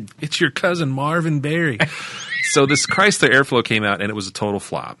kid. It's your cousin Marvin Berry. So this Chrysler Airflow came out, and it was a total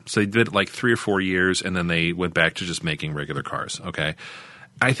flop. So they did it like 3 or 4 years, and then they went back to just making regular cars. Okay,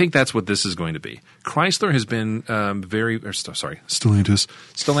 I think that's what this is going to be. Chrysler has been Stellantis.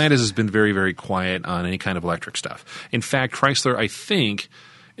 Stellantis has been very, very quiet on any kind of electric stuff. In fact, Chrysler, I think,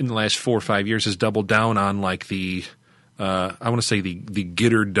 in the last 4 or 5 years has doubled down on like the I want to say the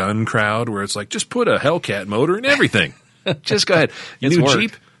get her done crowd, where it's like, just put a Hellcat motor in everything. Just go ahead. New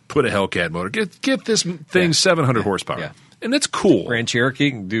Jeep, put a Hellcat motor. Get this thing 700 horsepower. Yeah. And that's cool. Grand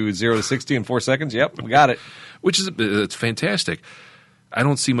Cherokee can do 0 to 60 in 4 seconds. Yep, we got it. Which is it's fantastic. I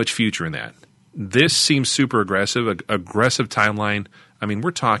don't see much future in that. This seems super aggressive timeline. I mean,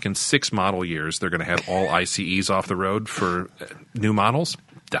 we're talking 6 model years. They're going to have all ICEs off the road for new models.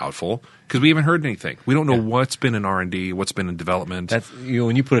 Doubtful, because we haven't heard anything. We don't know what's been in R&D, what's been in development. That's,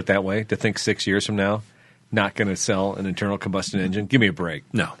 when you put it that way, to think 6 years from now, not going to sell an internal combustion engine, give me a break.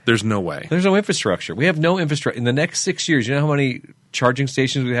 No, there's no way. There's no infrastructure. We have no infrastructure. In the next 6 years, you know how many charging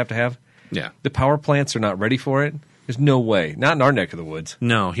stations we have to have? Yeah. The power plants are not ready for it. There's no way. Not in our neck of the woods.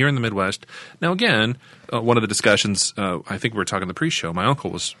 No, here in the Midwest. Now, again, one of the discussions, I think we were talking in the pre-show, my uncle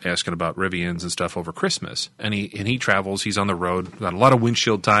was asking about Rivians and stuff over Christmas. And he travels. He's on the road. Got a lot of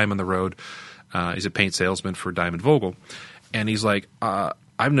windshield time on the road. He's a paint salesman for Diamond Vogel. And he's like,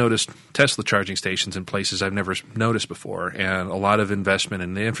 I've noticed Tesla charging stations in places I've never noticed before, and a lot of investment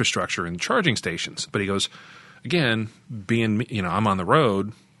in the infrastructure and charging stations. But he goes, again, being, I'm on the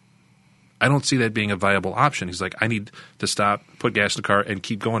road, I don't see that being a viable option. He's like, I need to stop, put gas in the car, and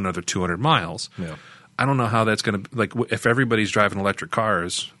keep going another 200 miles. Yeah. I don't know how that's going to – like, if everybody's driving electric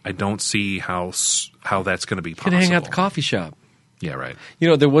cars, I don't see how that's going to be possible. You can hang out at the coffee shop. Yeah, right.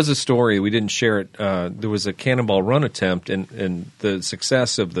 There was a story. We didn't share it. There was a Cannonball Run attempt, and the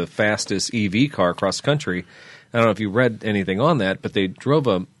success of the fastest EV car across the country. I don't know if you read anything on that, but they drove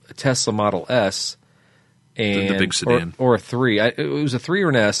a Tesla Model S – and the big sedan. Or a 3. It was a 3 or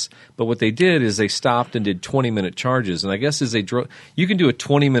an S, but what they did is they stopped and did 20-minute charges. And I guess as they drove, you can do a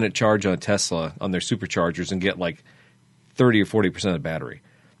 20-minute charge on a Tesla on their superchargers and get like 30 or 40% of the battery.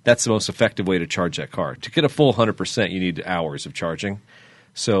 That's the most effective way to charge that car. To get a full 100%, you need hours of charging.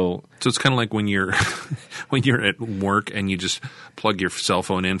 So it's kind of like when you're at work and you just plug your cell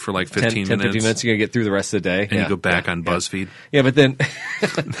phone in for like 15 15 minutes, you're going to get through the rest of the day. And you go back on BuzzFeed. Yeah, but then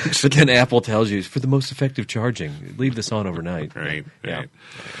Apple tells you, for the most effective charging, leave this on overnight. Right.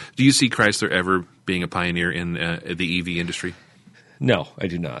 Do you see Chrysler ever being a pioneer in the EV industry? No, I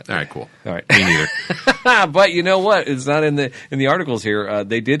do not. All right, cool. All right. Me neither. But you know what? It's not in the articles here.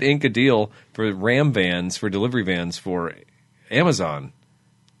 They did ink a deal for Ram vans, for delivery vans for Amazon.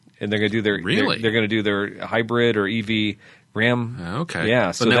 And they're going to do their they're going to do their hybrid or EV Ram. Okay. Yeah.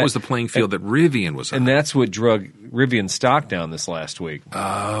 So that was the playing field that Rivian was on. And that's what drug Rivian stock down this last week.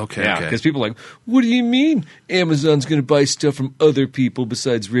 Oh, okay. Yeah, because people are like, what do you mean Amazon's going to buy stuff from other people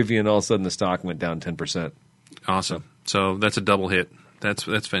besides Rivian? All of a sudden the stock went down 10%. Awesome. So that's a double hit.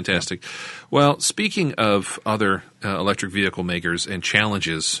 That's fantastic. Yeah. Well, speaking of other electric vehicle makers and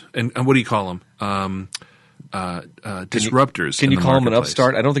challenges, and what do you call them? Disruptors. Can you call them an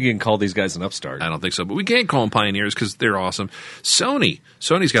upstart? I don't think you can call these guys an upstart. I don't think so, but we can't call them pioneers because they're awesome.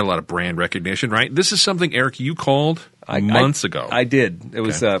 Sony's got a lot of brand recognition, right? This is something, Eric, you called months ago. I did. It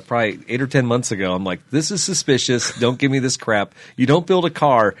was probably 8 or 10 months ago. I'm like, this is suspicious. Don't give me this crap. You don't build a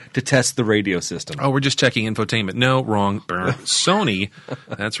car to test the radio system. Oh, we're just checking infotainment. No, wrong. Sony,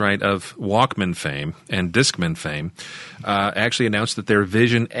 that's right, of Walkman fame and Discman fame, actually announced that their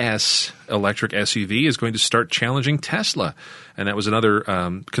Vision S electric SUV is going to start challenging Tesla. And that was another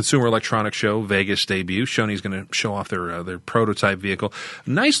Consumer Electronics Show, Vegas debut. Sony's going to show off their prototype vehicle.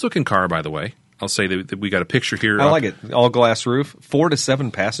 Nice looking car, by the way. I'll say that we got a picture here. I like it. All glass roof, 4 to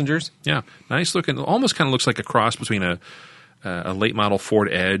 7 passengers. Yeah, nice looking. Almost kind of looks like a cross between a late model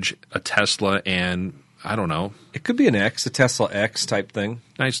Ford Edge, a Tesla, and I don't know. It could be an X, a Tesla X type thing.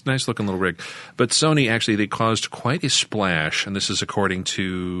 Nice looking little rig. But Sony actually, they caused quite a splash, and this is according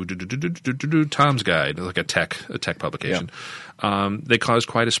to Tom's Guide, like a tech publication. Yeah. They caused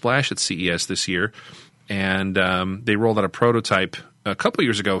quite a splash at CES this year. and they rolled out a prototype a couple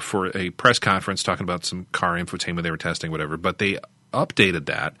years ago for a press conference talking about some car infotainment they were testing, whatever. But they updated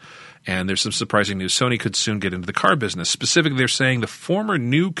that, and there's some surprising news. Sony could soon get into the car business. Specifically, they're saying they're forming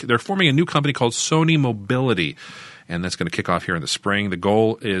a new company called Sony Mobility, and that's going to kick off here in the spring. The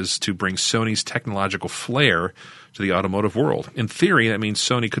goal is to bring Sony's technological flair to the automotive world. In theory, that means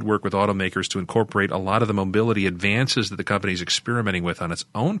Sony could work with automakers to incorporate a lot of the mobility advances that the company is experimenting with on its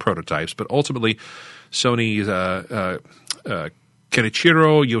own prototypes, but ultimately, Sony's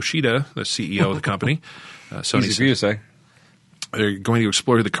Kenichiro Yoshida, the CEO of the company, Sony, Easy for you to say. they're going to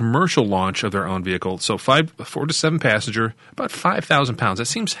explore the commercial launch of their own vehicle. So 4 to 7 passenger, about 5,000 pounds. That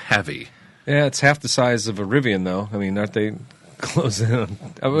seems heavy. Yeah, it's half the size of a Rivian, though. I mean, aren't they close in?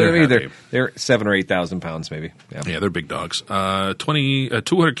 They're 7,000 or 8,000 pounds, maybe. Yeah, they're big dogs.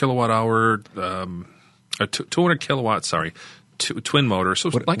 200 kilowatt hour, 200 kilowatt, twin motor. So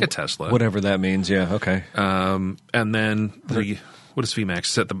it's like a Tesla. Whatever that means, yeah, okay. And then what is VMAX?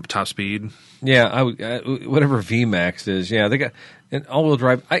 Is that the top speed? Yeah, whatever VMAX is. Yeah, they got an all-wheel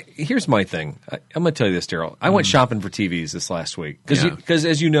drive. Here's my thing. I'm going to tell you this, Daryl. I went shopping for TVs this last week because,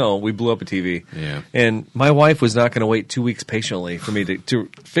 as you know, we blew up a TV. Yeah. And my wife was not going to wait 2 weeks patiently for me to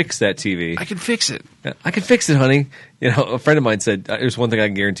fix that TV. I can fix it. I can fix it, honey. You know, a friend of mine said, "There's one thing I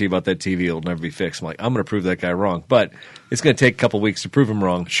can guarantee about that TV: it'll never be fixed." I'm like, I'm going to prove that guy wrong, but it's going to take a couple weeks to prove him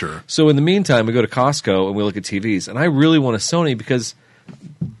wrong. Sure. So in the meantime, we go to Costco and we look at TVs, and I really want a Sony because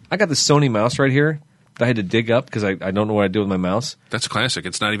I got the Sony mouse right here that I had to dig up because I don't know what I do with my mouse. That's classic.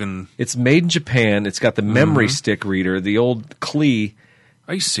 It's not even. It's made in Japan. It's got the memory stick reader, the old Klee.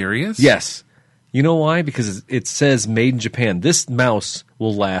 Are you serious? Yes. You know why? Because it says made in Japan. This mouse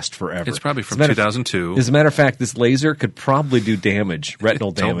will last forever. It's probably from 2002. As a matter of fact, this laser could probably do damage,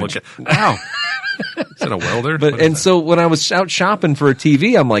 retinal damage. Ow. Is that a welder? So when I was out shopping for a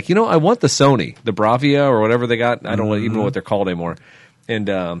TV, I'm like, I want the Sony, the Bravia or whatever they got. I don't even know what they're called anymore.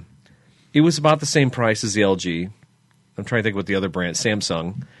 And it was about the same price as the LG. I'm trying to think what the other brand,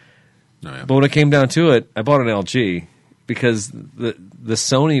 Samsung. Oh, yeah. But when it came down to it, I bought an LG because the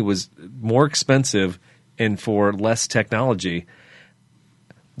Sony was more expensive and for less technology.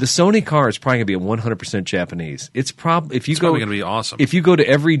 The Sony car is probably going to be 100% Japanese. It's probably going to be awesome. If you go to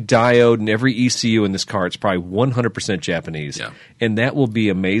every diode and every ECU in this car, it's probably 100% Japanese. Yeah. And that will be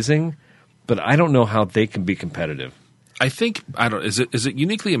amazing, but I don't know how they can be competitive. I think is it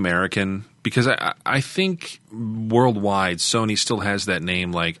uniquely American? Because I think worldwide Sony still has that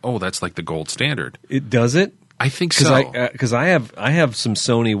name like, oh, that's like the gold standard. It does it? I think so. Because I have some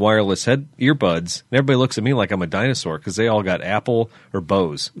Sony wireless earbuds, and everybody looks at me like I'm a dinosaur because they all got Apple or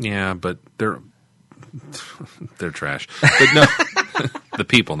Bose. Yeah, but they're trash. But no, the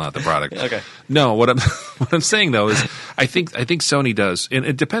people, not the product. Okay. No, what I'm saying though is I think Sony does, and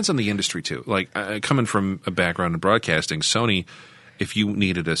it depends on the industry too. Like coming from a background in broadcasting, Sony. If you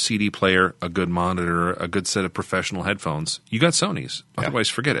needed a CD player, a good monitor, a good set of professional headphones, you got Sony's. Otherwise,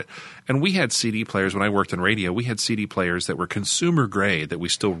 forget it. And we had CD players when I worked in radio. We had CD players that were consumer grade that we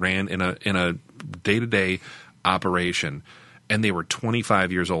still ran in a day-to-day operation, and they were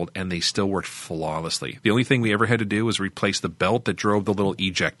 25 years old, and they still worked flawlessly. The only thing we ever had to do was replace the belt that drove the little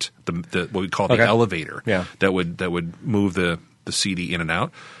eject, what we call the elevator, that would move the CD in and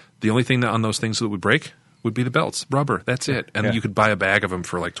out. The only thing on those things that would break would be the belts, rubber. That's it. And you could buy a bag of them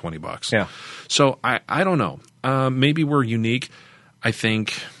for like $20. Yeah. So I don't know. Maybe we're unique. I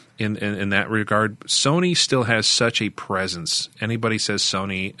think in that regard, Sony still has such a presence. Anybody says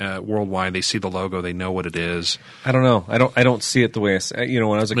Sony worldwide, they see the logo, they know what it is. I don't know. I don't see it the way when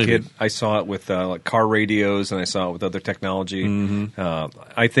I was a kid, I saw it with like car radios and I saw it with other technology. Mm-hmm.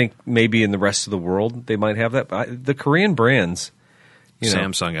 I think maybe in the rest of the world they might have that. But the Korean brands.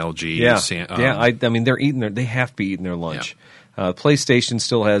 Samsung, LG. I mean, they have to be eating their lunch. Yeah. PlayStation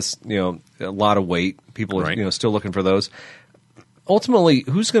still has, a lot of weight. People are, still looking for those. Ultimately,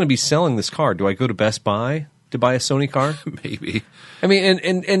 who's going to be selling this car? Do I go to Best Buy to buy a Sony car? Maybe. I mean,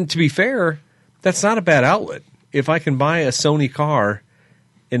 and to be fair, that's not a bad outlet. If I can buy a Sony car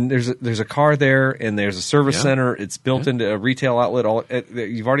and there's a car there and there's a service center, it's built into a retail outlet.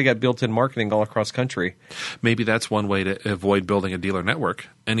 You've already got built-in marketing all across country. Maybe that's one way to avoid building a dealer network.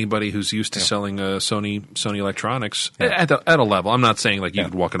 Anybody who's used to selling Sony electronics at a level. I'm not saying like you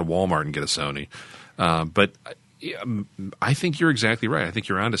could walk into Walmart and get a Sony, but I think you're exactly right. I think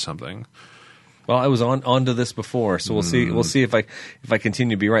you're onto something. Well, I was onto this before, so we'll see. We'll see if I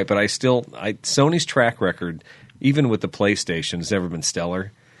continue to be right. But Sony's track record, even with the PlayStation, has never been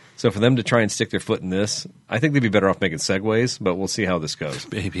stellar. So for them to try and stick their foot in this, I think they'd be better off making Segways, but we'll see how this goes.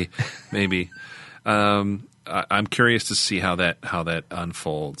 Maybe. I'm curious to see how that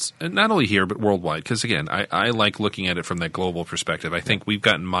unfolds, and not only here but worldwide. Because again, I like looking at it from that global perspective. I think we've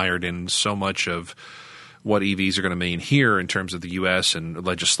gotten mired in so much of what EVs are going to mean here in terms of the U.S. and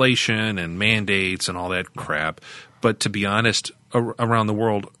legislation and mandates and all that crap. But to be honest, around the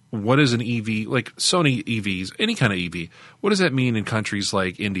world, what is an EV, like Sony EVs, any kind of EV, what does that mean in countries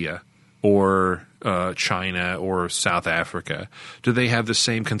like India or China or South Africa? Do they have the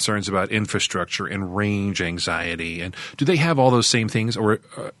same concerns about infrastructure and range anxiety? And do they have all those same things, or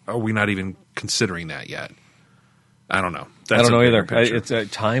are we not even considering that yet? I don't know. I don't know either.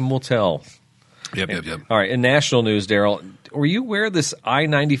 It's time will tell. Yep. All right. In national news, Daryl, were you aware of this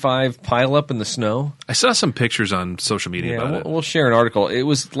I-95 pileup in the snow? I saw some pictures on social media about it. We'll share an article. It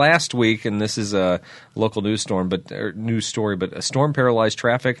was last week, and this is a local news story, but a storm paralyzed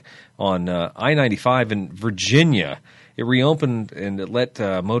traffic on I-95 in Virginia. It reopened and it let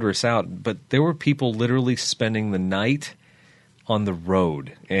motorists out, but there were people literally spending the night on the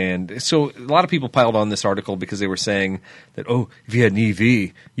road. And so a lot of people piled on this article because they were saying that, if you had an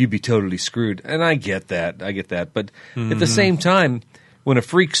EV, you'd be totally screwed. And I get that. But at the same time, when a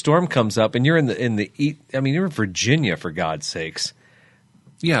freak storm comes up and you're you're in Virginia, for God's sakes.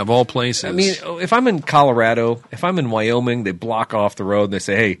 Yeah, of all places. I mean, if I'm in Colorado, if I'm in Wyoming, they block off the road and they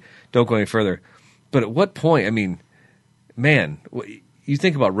say, hey, don't go any further. But at what point, man, you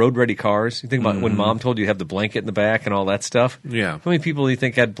think about road-ready cars. You think about when Mom told you to have the blanket in the back and all that stuff. Yeah. How many people do you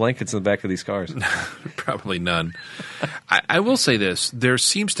think had blankets in the back of these cars? Probably none. I will say this. There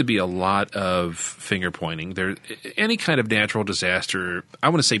seems to be a lot of finger-pointing. Any kind of natural disaster, I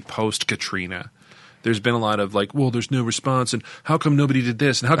want to say post-Katrina, there's been a lot of like, well, there's no response, and how come nobody did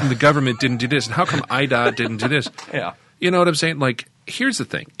this, and how come the government didn't do this, and how come IDOT didn't do this? Yeah. You know what I'm saying? Like, here's the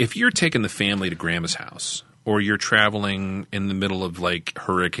thing. If you're taking the family to grandma's house, or you're traveling in the middle of like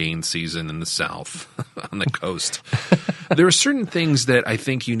hurricane season in the South on the coast, there are certain things that I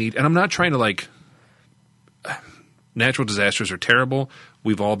think you need. And I'm not trying to natural disasters are terrible.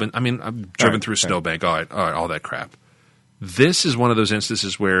 We've all been, I've driven through a snowbank, all that crap. This is one of those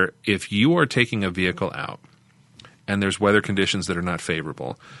instances where if you are taking a vehicle out and there's weather conditions that are not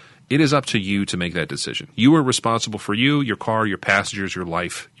favorable, it is up to you to make that decision. You are responsible for you, your car, your passengers, your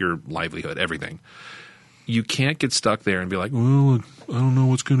life, your livelihood, everything. You can't get stuck there and be like, well, I don't know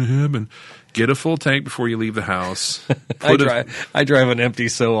what's going to happen. Get a full tank before you leave the house. I drive an empty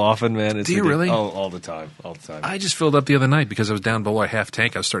so often, man. Do you really? All the time. I just filled up the other night because I was down below a half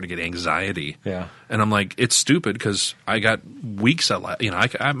tank. I was starting to get anxiety. Yeah. And I'm like, it's stupid because I got weeks.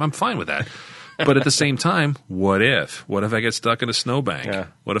 I'm fine with that. But at the same time, what if? What if I get stuck in a snowbank? Yeah.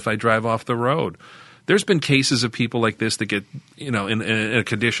 What if I drive off the road? There's been cases of people like this that get, in a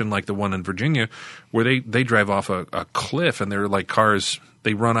condition like the one in Virginia where they drive off a cliff and they're like cars,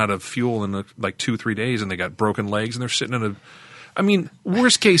 they run out of fuel in like 2-3 days and they got broken legs and they're sitting in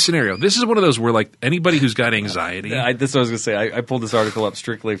worst case scenario. This is one of those where like anybody who's got anxiety. This is what I was going to say. I pulled this article up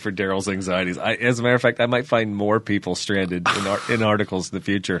strictly for Daryl's anxieties. As a matter of fact, I might find more people stranded in articles in the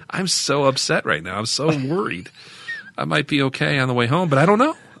future. I'm so upset right now. I'm so worried. I might be okay on the way home, but I don't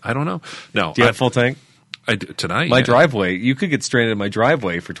know. No. Do you have full tank? I do tonight. My driveway. You could get stranded in my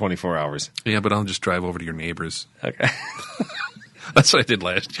driveway for 24 hours. Yeah, but I'll just drive over to your neighbor's. Okay. That's what I did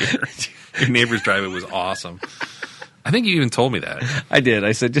last year. Your neighbor's driveway was awesome. I think you even told me that. I did.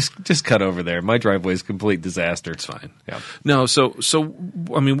 I said, just cut over there. My driveway is a complete disaster. It's fine. Yeah. No, so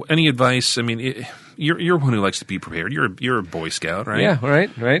any advice? You're one who likes to be prepared. You're a Boy Scout, right? Yeah,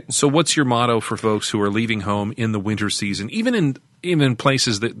 right. So what's your motto for folks who are leaving home in the winter season, even in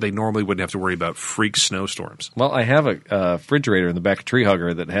places that they normally wouldn't have to worry about freak snowstorms? Well, I have a refrigerator in the back of Tree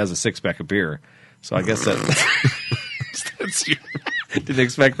Hugger that has a 6-pack of beer. So I guess that's your... Didn't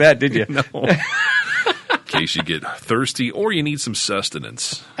expect that, did you? No. In case you get thirsty or you need some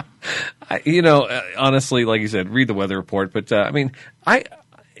sustenance. Honestly, like you said, read the weather report. But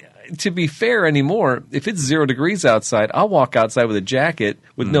to be fair anymore, if it's 0 degrees outside, I'll walk outside with a jacket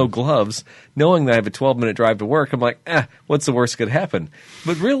with no gloves, knowing that I have a 12-minute drive to work. I'm like, what's the worst could happen?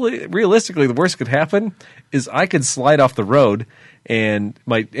 But realistically, the worst could happen is I could slide off the road and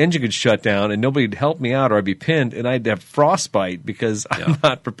my engine could shut down and nobody would help me out or I'd be pinned and I'd have frostbite because I'm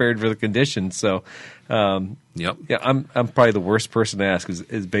not prepared for the conditions. So, I'm probably the worst person to ask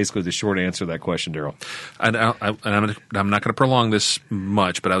is basically the short answer to that question, Daryl. And I'm not going to prolong this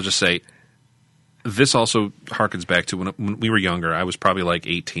much, but I'll just say this also harkens back to when we were younger. I was probably like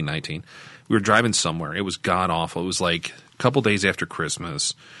 18, 19. We were driving somewhere. It was god-awful. It was like a couple days after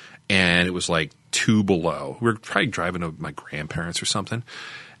Christmas, and it was like 2 below. We were probably driving to my grandparents or something.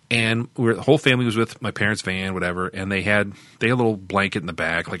 And the whole family was with my parents' van, whatever, and they had a little blanket in the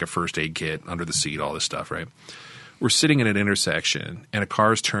back, like a first aid kit under the seat, all this stuff, right? We're sitting in an intersection, and a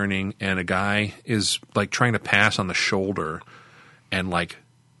car's turning, and a guy is like trying to pass on the shoulder, and like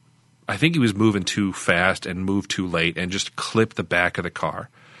I think he was moving too fast and moved too late, and just clipped the back of the car,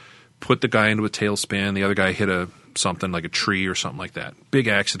 put the guy into a tailspin. The other guy hit something like a tree or something like that. Big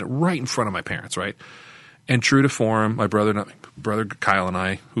accident right in front of my parents, right? And true to form, my brother Kyle and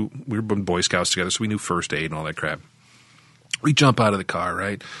I, who we were Boy Scouts together, so we knew first aid and all that crap. We jump out of the car,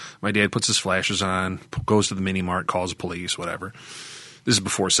 right? My dad puts his flashes on, goes to the mini mart, calls the police, whatever. This is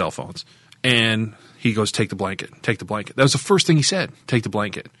before cell phones. And he goes, take the blanket, take the blanket. That was the first thing he said, take the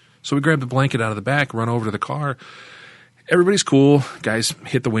blanket. So we grab the blanket out of the back, run over to the car. Everybody's cool. Guys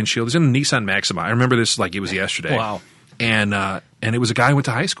hit the windshield. He's in a Nissan Maxima. I remember this like it was yesterday. Wow. And it was a guy I went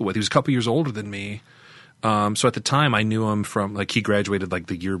to high school with. He was a couple years older than me. So at the time, I knew him from, like, he graduated, like,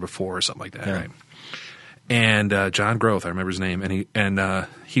 the year before or something like that, right? And John Groth, I remember his name, and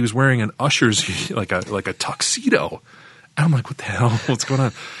he was wearing an usher's, like a tuxedo. And I'm like, what the hell? What's going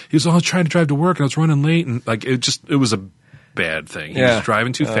on? He was, I was trying to drive to work, and I was running late, and, like, it was a bad thing. He was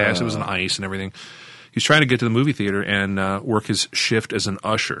driving too fast. It was on ice and everything. He was trying to get to the movie theater and work his shift as an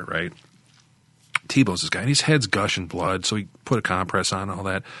usher, right? T-bones this guy, and his head's gushing blood, so he put a compress on and all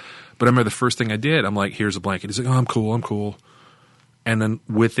that. But I remember the first thing I did, I'm like, here's a blanket. He's like, oh, I'm cool. And then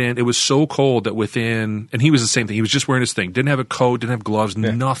it was so cold that and he was the same thing. He was just wearing his thing. Didn't have a coat, didn't have gloves,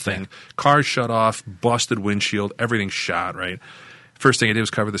 nothing. Car shut off, busted windshield, everything shot, right? First thing I did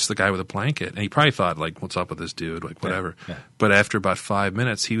was cover the guy with a blanket. And he probably thought, like, what's up with this dude? Like, whatever. Yeah. But after about 5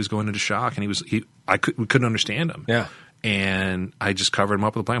 minutes, he was going into shock, and we couldn't understand him. Yeah. And I just covered him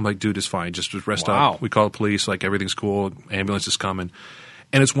up with a blanket. I'm like, dude, it's fine. Just rest up. We called the police. Like, everything's cool. Ambulance is coming.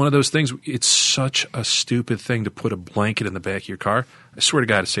 And it's one of those things, it's such a stupid thing to put a blanket in the back of your car. I swear to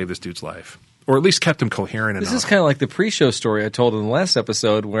God, it saved this dude's life. Or at least kept him coherent enough. This is kind of like the pre-show story I told in the last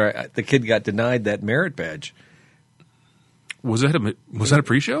episode where the kid got denied that merit badge. Was that a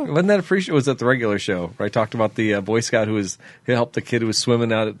pre-show? Wasn't that a pre-show? Or was that the regular show where I talked about the Boy Scout who helped the kid who was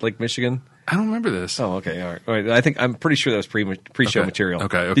swimming out at Lake Michigan? I don't remember this. Oh, okay. All right. I'm pretty sure that was pre-show material.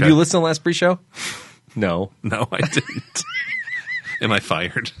 Okay. Did you listen to the last pre-show? No. No, I didn't. Am I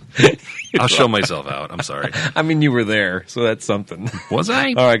fired? I'll show myself out. I'm sorry. I mean, you were there, so that's something. Was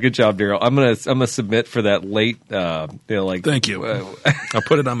I? All right, good job, Daryl. I'm gonna submit for that late. Thank you. I'll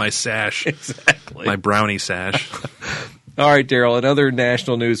put it on my sash. Exactly. My brownie sash. All right, Daryl. In other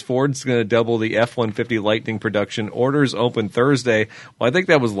national news, Ford's going to double the F-150 Lightning production. Orders open Thursday. Well, I think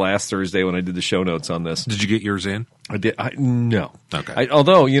that was last Thursday when I did the show notes on this. Did you get yours in? I did. No. Okay.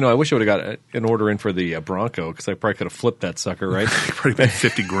 Although, I wish I would have got an order in for the Bronco because I probably could have flipped that sucker, right? Probably put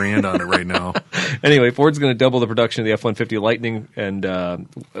 $50,000 on it right now. Anyway, Ford's going to double the production of the F-150 Lightning, and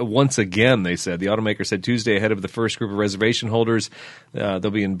once again, they said the automaker said Tuesday ahead of the first group of reservation holders,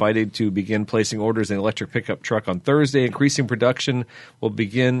 they'll be invited to begin placing orders in an electric pickup truck on Thursday. Increasing production will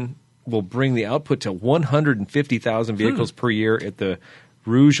bring the output to 150,000 vehicles per year at the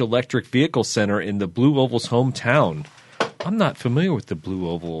Rouge Electric Vehicle Center in the Blue Oval's hometown. I'm not familiar with the Blue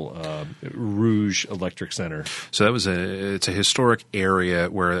Oval Rouge Electric Center. So it's a historic area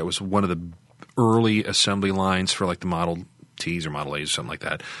where that was one of the early assembly lines for like the Model Ts or Model A's or something like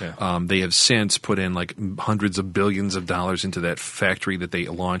that. Yeah. They have since put in like hundreds of billions of dollars into that factory that they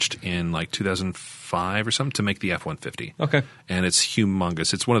launched in like 2005 or something to make the F-150. Okay. And it's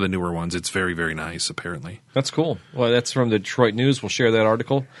humongous. It's one of the newer ones. It's very, very nice, apparently. That's cool. Well, that's from the Detroit News. We'll share that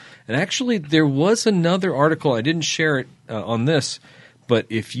article. And actually, there was another article. I didn't share it on this, but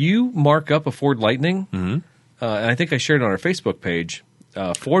if you mark up a Ford Lightning, and I think I shared it on our Facebook page,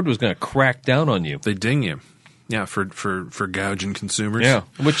 Ford was going to crack down on you. They ding you. Yeah, for gouging consumers. Yeah,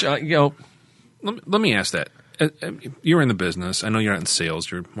 which let me ask that. You're in the business. I know you're not in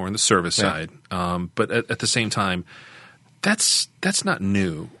sales. You're more in the service side. But at the same time, that's not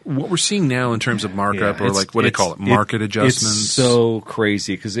new. What we're seeing now in terms of markup or like what do they call it, market adjustments. It's so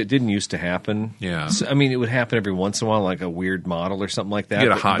crazy because it didn't used to happen. Yeah, so, I mean, it would happen every once in a while, like a weird model or something like that. You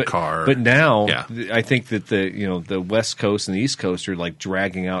get a hot car, but now I think that the West Coast and the East Coast are like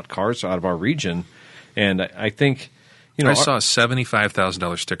dragging out cars out of our region. And I think, I saw a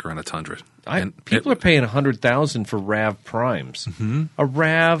 $75,000 sticker on a Tundra. People are paying $100,000 for RAV Primes. Mm-hmm. A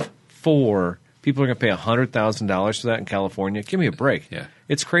RAV4, people are going to pay $100,000 for that in California. Give me a break. Yeah,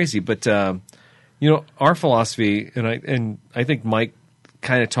 it's crazy. But our philosophy, and I think Mike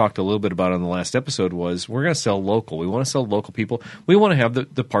kind of talked a little bit about it on the last episode, was we're going to sell local. We want to sell local people. We want to have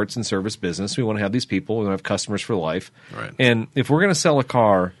the parts and service business. We want to have these people. We want to have customers for life. Right. And if we're going to sell a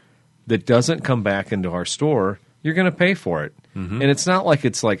car that doesn't come back into our store, you're going to pay for it. And it's not like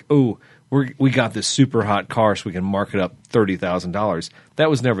it's like, oh, we got this super hot car so we can mark it up $30,000. That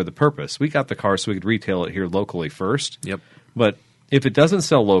was never the purpose. We got the car so we could retail it here locally first. Yep. But if it doesn't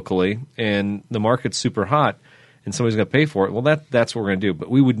sell locally and the market's super hot and somebody's going to pay for it, well, that's what we're going to do. But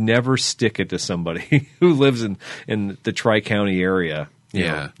we would never stick it to somebody who lives in the Tri-County area. You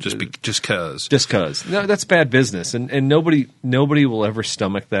know, just because. Just because. No, that's bad business. And nobody will ever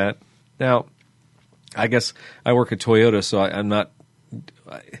stomach that. Now, I guess I work at Toyota, so I'm not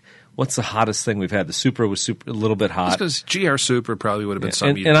what's the hottest thing we've had? The Supra was a little bit hot. Because GR Supra probably would have been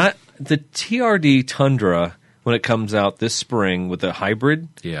something. And the TRD Tundra, when it comes out this spring with a hybrid,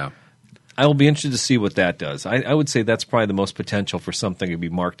 I will be interested to see what that does. I would say that's probably the most potential for something to be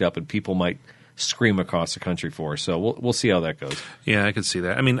marked up and people might scream across the country for. So we'll see how that goes. Yeah, I could see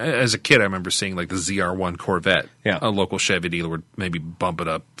that. I mean, as a kid, I remember seeing like the ZR1 Corvette. Yeah. A local Chevy dealer would maybe bump it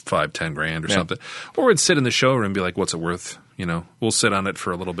up $5-10 grand or something, or would sit in the showroom and be like, "What's it worth?" You know, we'll sit on it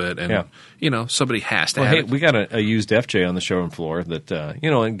for a little bit, and you know, somebody has to have it. We got a used FJ on the showroom floor that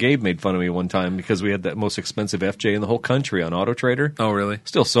and Gabe made fun of me one time because we had that most expensive FJ in the whole country on Auto Trader. Oh, really?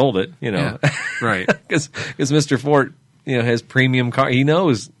 Still sold it, Yeah. Right? Because Mr. Fort, has premium car. He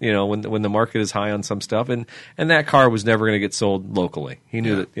knows, when the market is high on some stuff, and that car was never going to get sold locally. He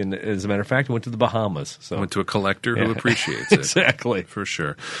knew that. And as a matter of fact, he went to the Bahamas. So went to a collector who appreciates it. Exactly, for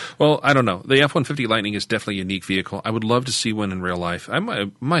sure. Well, I don't know. The F-150 Lightning is definitely a unique vehicle. I would love to see one in real life. I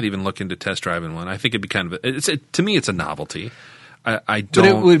might even look into test driving one. I think it'd be kind of to me, it's a novelty. I don't. But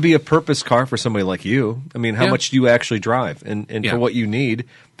it would be a purpose car for somebody like you. I mean, how much do you actually drive? And for what you need,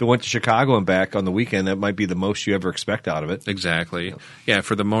 if it went to Chicago and back on the weekend, that might be the most you ever expect out of it. Exactly. Yeah,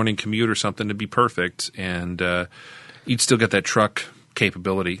 for the morning commute or something, it'd be perfect. And you'd still get that truck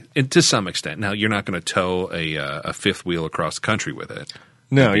capability, and to some extent. Now, you're not going to tow a fifth wheel across the country with it.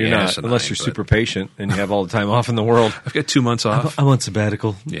 No, you're not, unless you're super patient and you have all the time off in the world. I've got 2 months off. I want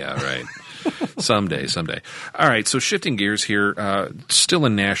sabbatical. Yeah, right. Someday. All right, so shifting gears here, still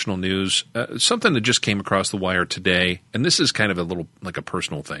in national news, something that just came across the wire today, and this is kind of a little like a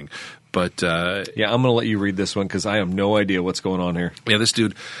personal thing, but I'm going to let you read this one because I have no idea what's going on here. Yeah, this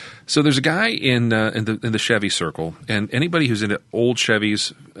dude. So there's a guy in the Chevy circle, and anybody who's into old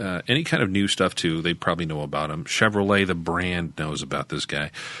Chevys, any kind of new stuff too, they probably know about him. Chevrolet, the brand, knows about this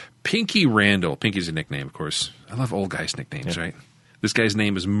guy. Pinky Randall. Pinky's a nickname, of course. I love old guys' nicknames, right? This guy's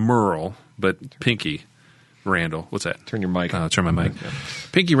name is Merle, but Pinky Randall. What's that? Turn your mic. Turn my mic. Yeah.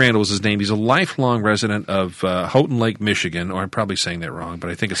 Pinky Randall is his name. He's a lifelong resident of Houghton Lake, Michigan. Or I'm probably saying that wrong, but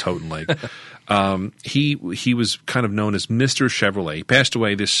I think it's Houghton Lake. He was kind of known as Mr. Chevrolet. He passed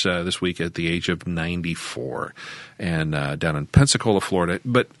away this week at the age of 94, and down in Pensacola, Florida.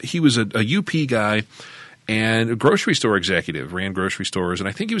 But he was a UP guy. And a grocery store executive, ran grocery stores, and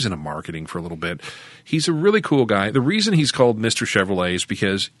I think he was in marketing for a little bit. He's a really cool guy. The reason he's called Mr. Chevrolet is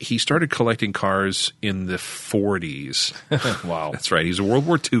because he started collecting cars in the 40s. Wow. That's right. He's a World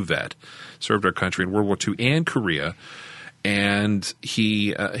War II vet, served our country in World War II and Korea. And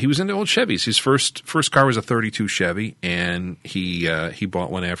he was into old Chevys. His first car was a 32 Chevy, and he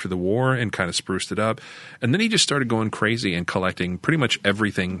bought one after the war and kind of spruced it up. And then he just started going crazy and collecting pretty much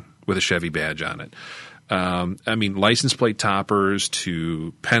everything with a Chevy badge on it. I mean, license plate toppers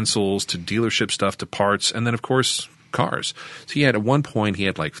to pencils to dealership stuff to parts, and then, of course, cars. So at one point, he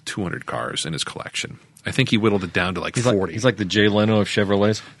had like 200 cars in his collection. I think he whittled it down to like 40. He's like the Jay Leno of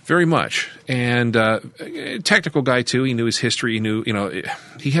Chevrolets? Very much. And technical guy, too. He knew his history. He knew,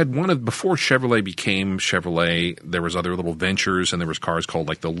 he had before Chevrolet became Chevrolet, there was other little ventures, and there was cars called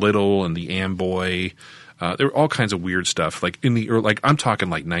like the Little and the Amboy. There were all kinds of weird stuff. Like I'm talking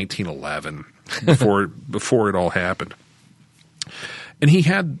like 1911 before it all happened. And he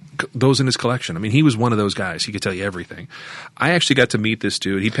had those in his collection. I mean, he was one of those guys. He could tell you everything. I actually got to meet this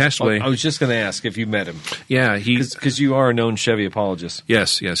dude. He passed away. I was just going to ask if you met him. Yeah. Because you are a known Chevy apologist.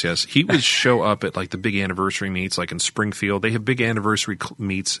 Yes. He would show up at like the big anniversary meets, like in Springfield. They have big anniversary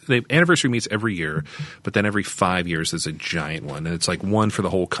meets. They have anniversary meets every year, but then every 5 years there's a giant one. And it's like one for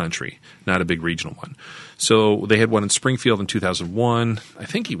the whole country, not a big regional one. So they had one in Springfield in 2001. I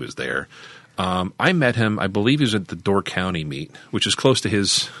think he was there. I met him, I believe he was at the Door County meet, which is close to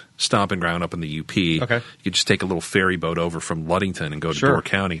his stomping ground up in the UP. Okay. You could just take a little ferry boat over from Ludington and go to Door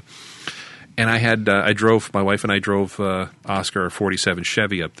County. And my wife and I drove Oscar, our 47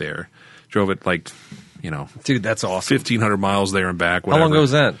 Chevy up there. Drove it like, Dude, that's awesome. 1,500 miles there and back. Whatever. How long ago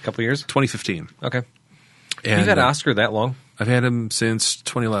was that? A couple of years? 2015. Okay. And you've had Oscar that long? I've had him since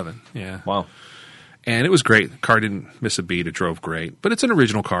 2011, yeah. Wow. And it was great. The car didn't miss a beat. It drove great. But it's an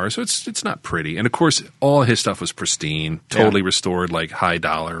original car, so it's not pretty. And, of course, all his stuff was pristine, totally restored, like high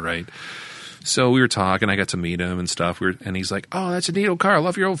dollar, right? So we were talking. I got to meet him and stuff. And he's like, "Oh, that's a neat old car. I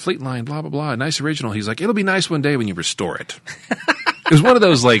love your old Fleet Line. Blah blah blah. Nice original." He's like, "It'll be nice one day when you restore it." It was one of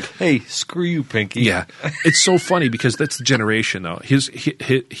those like, Hey, screw you, Pinky. yeah. It's so funny because that's the generation though. He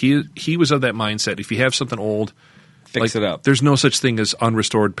was of that mindset. If you have something old, Fix it up. There's no such thing as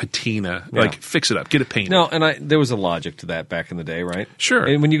unrestored patina. Yeah. Like fix it up, get it painted. No, and there was a logic to that back in the day, right? Sure.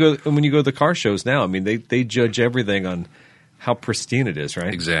 And when you go to the car shows now, I mean, they judge everything on how pristine it is,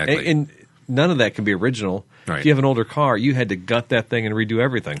 right? Exactly. And none of that can be original. Right. If you have an older car, you had to gut that thing and redo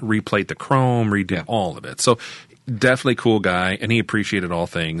everything. Replate the chrome, redo Yeah. all of it. So definitely cool guy, and he appreciated all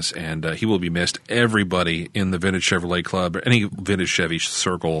things, and he will be missed. Everybody in the Vintage Chevrolet Club, or any vintage Chevy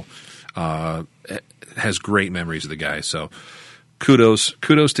circle, has great memories of the guy. So kudos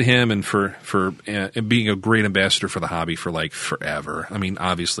to him, and for being a great ambassador for the hobby for like forever. I mean,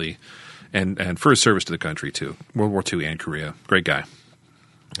 obviously, and for his service to the country too, World War II and Korea. Great guy.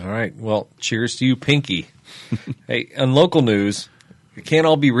 All right. Well, cheers to you, Pinky. Hey, on local news, it can't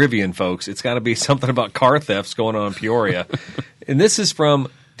all be Rivian, folks. It's got to be something about car thefts going on in Peoria. And this is from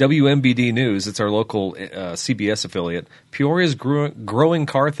WMBD News. It's our local CBS affiliate. Peoria's growing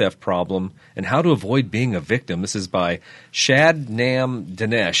car theft problem and how to avoid being a victim. This is by Shad Nam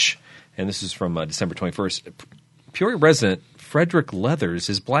Dinesh, and this is from December 21st. Peoria resident Frederick Leathers,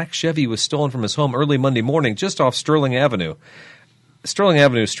 his black Chevy was stolen from his home early Monday morning just off Sterling Avenue. Sterling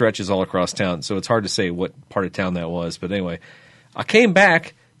Avenue stretches all across town, so it's hard to say what part of town that was. But anyway, I came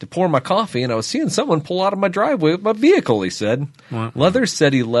back to pour my coffee, and I was seeing someone pull out of my driveway with my vehicle, he said. Wow. Leathers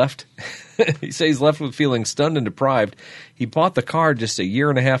said he left. He said he's left with feeling stunned and deprived. He bought the car just a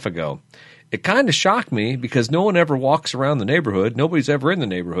year and a half ago. It kind of shocked me because no one ever walks around the neighborhood. Nobody's ever in the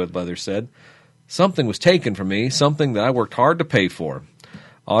neighborhood, Leathers said. Something was taken from me, something that I worked hard to pay for.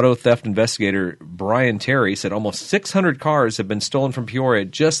 Auto theft investigator Brian Terry said almost 600 cars have been stolen from Peoria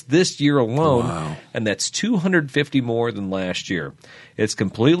just this year alone, Wow. and that's 250 more than last year. It's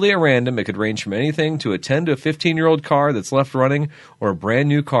completely at random. It could range from anything to a 10 to a 15-year-old car that's left running or a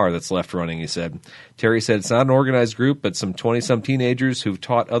brand-new car that's left running, he said. Terry said it's not an organized group, but some 20-some teenagers who've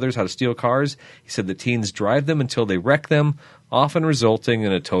taught others how to steal cars. He said the teens drive them until they wreck them, often resulting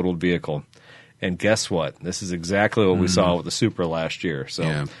in a totaled vehicle. And guess what? This is exactly what we saw with the Supra last year. So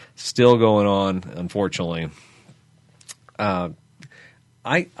Yeah. still going on, unfortunately. I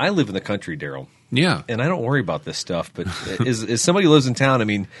live in the country, Daryl, Yeah. and I don't worry about this stuff. But is somebody who lives in town, I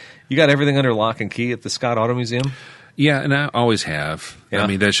mean, you got everything under lock and key at the Scott Auto Museum? Yeah, and I always have. Yeah. I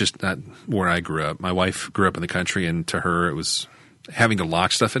mean, that's just not where I grew up. My wife grew up in the country, and to her, it was having to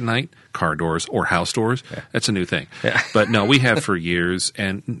lock stuff at night, car doors or house doors. Yeah. That's a new thing. Yeah. But no, we have for years,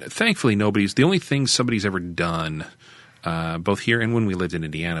 and thankfully, the only thing somebody's ever done, both here and when we lived in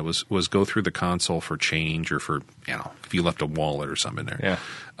Indiana, was go through the console for change or for, if you left a wallet or something in there.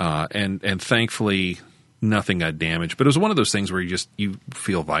 Yeah. And thankfully, nothing got damaged. But it was one of those things where you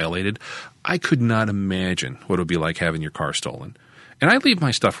feel violated. I could not imagine what it would be like having your car stolen. And I leave my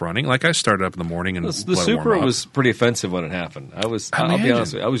stuff running. Like I started up in the morning and The let it warm Supra up. was pretty offensive when it happened. I'll be Imagine.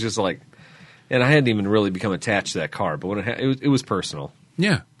 honest with you. I was just like, and I hadn't even really become attached to that car, but when it was personal.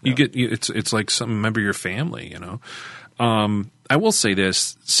 Yeah, it's like some member of your family. I will say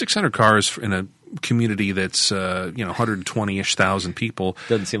this: 600 cars in a community that's 120-ish thousand people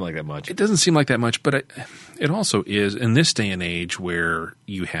Doesn't seem like that much. It doesn't seem like that much, but it also is in this day and age where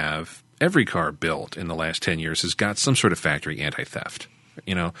you have every car built in the last 10 years has got some sort of factory anti-theft.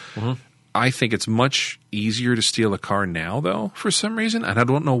 I think it's much easier to steal a car now, though, for some reason, and I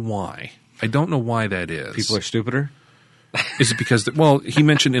don't know why. I don't know why that is. People are stupider? Is it because, he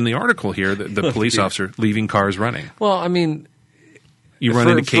mentioned in the article here that the police officer leaving cars running. Well, I mean, You run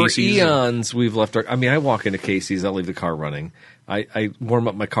into Casey's. For eons, we've left I walk into Casey's, I'll leave the car running. I warm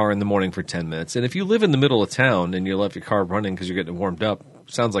up my car in the morning for 10 minutes. And if you live in the middle of town and you left your car running because you're getting it warmed up,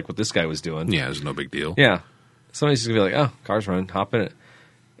 sounds like what this guy was doing. Yeah, it's no big deal. Yeah. Somebody's just going to be like, oh, car's running, hop in it.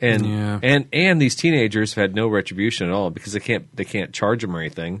 And, Yeah. and these teenagers have had no retribution at all because they can't charge them or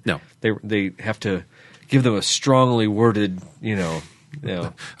anything. No. They have to give them a strongly worded,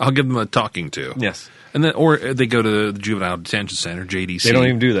 I'll give them a talking to. Yes. And then, or they go to the Juvenile Detention Center, JDC. They don't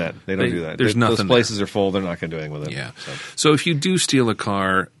even do that. They don't do that. There's nothing Those places are full. They're not going to do anything with it. Yeah. So if you do steal a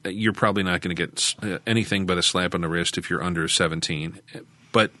car, you're probably not going to get anything but a slap on the wrist if you're under 17.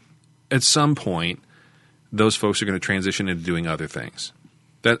 But at some point, those folks are going to transition into doing other things.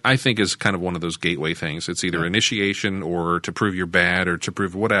 That I think is kind of one of those gateway things. It's either initiation or to prove you're bad or to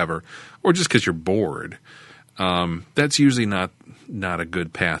prove whatever, or just because you're bored. That's usually not a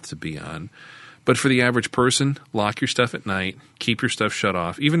good path to be on. But for the average person, lock your stuff at night, keep your stuff shut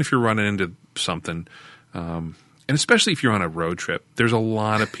off, even if you're running into something. And And especially if you're on a road trip, there's a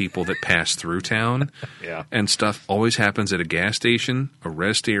lot of people that pass through town. Yeah. And stuff always happens at a gas station, a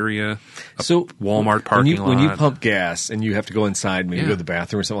rest area, a So Walmart parking lot. When you pump gas and you have to go inside, maybe Yeah. go to the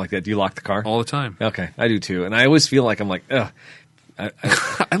bathroom or something like that, do you lock the car? all the time. Okay, I do too. And I always feel like I'm like, ugh.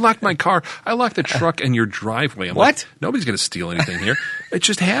 I locked my car. I locked the truck in your driveway. I'm What? like, nobody's going to steal anything here. It's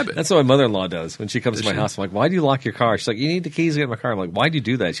just habit. That's what my mother-in-law does when she comes to my she? house. I'm like, why do you lock your car? She's like, you need the keys to get in my car. I'm like, why do you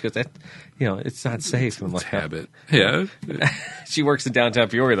do that? She goes, that, it's not safe. And I'm like, habit. Yeah. She works in downtown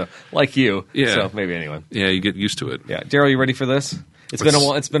Peoria though, like you. Yeah. So maybe anyone. Yeah, you get used to it. Yeah, Daryl, you ready for this? It's been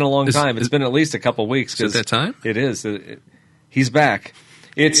a long time. It's been at least a couple weeks. Is it that time? It is. He's back.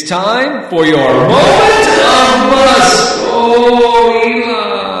 It's time for your moment of Musk. Oh,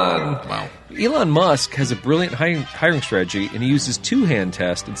 Elon! Wow. Elon Musk has a brilliant hiring strategy, and he uses two-hand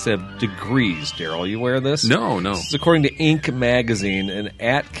test instead of degrees. Daryl, you aware of this? No. This is according to Inc. magazine, and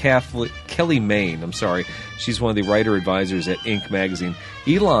at Kelly Main, she's one of the writer advisors at Inc. magazine.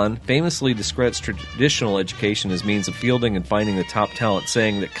 Elon famously discredits traditional education as means of fielding and finding the top talent,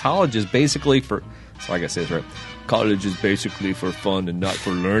 saying that college is basically for, so I gotta say this right, college is basically for fun and not for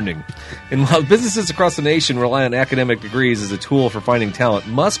learning. And while businesses across the nation rely on academic degrees as a tool for finding talent,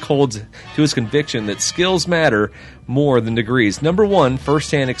 Musk holds to his conviction that skills matter more than degrees. Number one,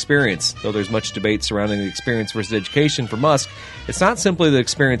 first-hand experience. Though there's much debate surrounding the experience versus education, for Musk, it's not simply that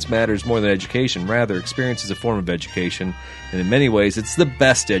experience matters more than education. Rather, experience is a form of education, and in many ways, it's the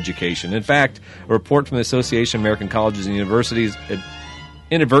best education. In fact, a report from the Association of American Colleges and Universities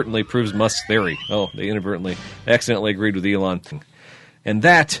inadvertently proves Musk's theory. Oh, they accidentally agreed with Elon. And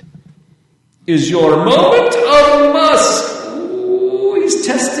that is your moment of Musk. Ooh, he's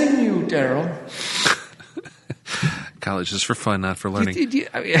testing you, Daryl. College is for fun, not for learning.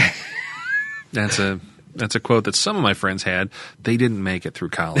 I mean, That's a quote that some of my friends had. They didn't make it through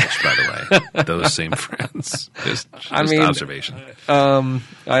college, by the way. Those same friends. Just observation. I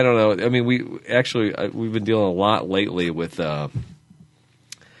don't know. I mean, we've been dealing a lot lately with the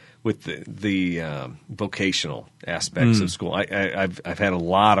vocational aspects of school. I've had a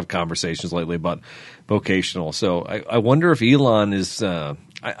lot of conversations lately about vocational. So I wonder if Elon is.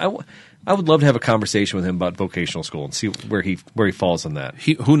 I would love to have a conversation with him about vocational school and see where he falls on that.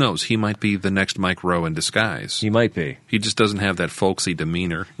 Who knows? He might be the next Mike Rowe in disguise. He might be. He just doesn't have that folksy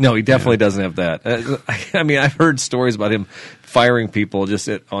demeanor. No, he definitely doesn't have that. I mean, I've heard stories about him firing people just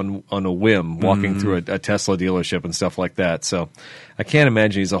on a whim, walking through a Tesla dealership and stuff like that. So I can't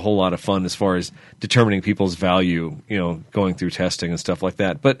imagine he's a whole lot of fun as far as determining people's value, going through testing and stuff like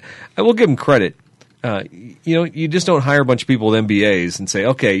that. But I will give him credit. You just don't hire a bunch of people with MBAs and say,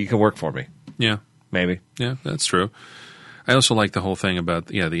 okay, you can work for me. Yeah. Maybe. Yeah, that's true. I also like the whole thing about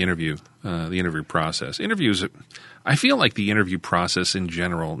the interview process. Interviews, I feel like the interview process in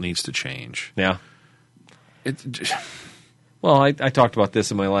general needs to change. Yeah. Well, I talked about this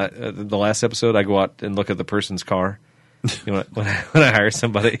in my the last episode. I go out and look at the person's car. When I hire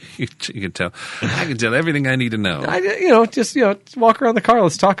somebody, you can tell. I can tell everything I need to know. Just walk around the car.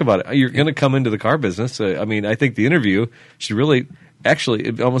 Let's talk about it. You're going to come into the car business. I think the interview should really, actually,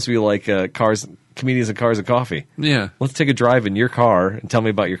 it'd almost be like comedians and cars and coffee. Yeah. Let's take a drive in your car and tell me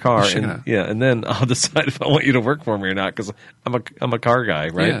about your car. Sure. And then I'll decide if I want you to work for me or not, because I'm a car guy,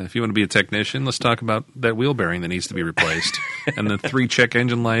 right? Yeah. If you want to be a technician, let's talk about that wheel bearing that needs to be replaced, and the 3 check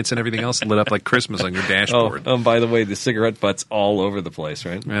engine lights and everything else lit up like Christmas on your dashboard. By the way, the cigarette butts all over the place,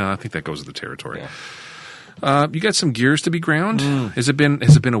 right? Yeah, I think that goes with the territory. Yeah. You got some gears to be ground? Has it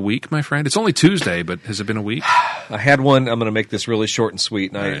been a week, my friend? It's only Tuesday, but has it been a week? I had one. I'm going to make this really short and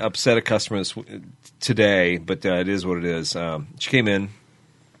sweet, and I right. upset a customer today, but it is what it is. She came in.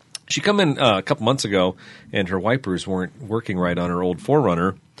 She come in a couple months ago, and her wipers weren't working right on her old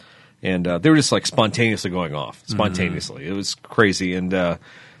 4Runner, and they were just like spontaneously going off. Spontaneously. It was crazy, and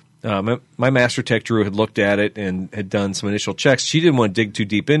my master tech, Drew, had looked at it and had done some initial checks. She didn't want to dig too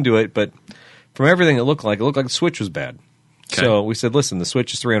deep into it, but from everything it looked like the switch was bad. Okay. So we said, listen, the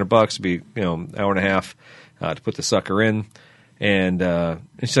switch is $300. It'd be an hour and a half to put the sucker in. And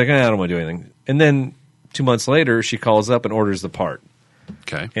she's like, I don't want to do anything. And then 2 months later, she calls up and orders the part.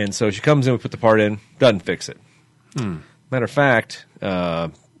 Okay. And so she comes in, we put the part in, doesn't fix it. Matter of fact,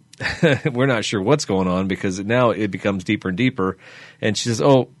 we're not sure what's going on because now it becomes deeper and deeper. And she says,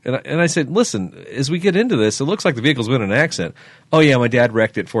 and I said, listen, as we get into this, it looks like the vehicle's been in an accident. Oh, yeah, my dad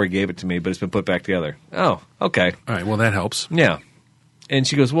wrecked it before he gave it to me, but it's been put back together. Oh, okay. All right, well, that helps. Yeah. And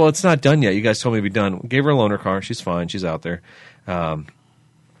she goes, well, it's not done yet. You guys told me to be done. Gave her a loaner car. She's fine. She's out there. I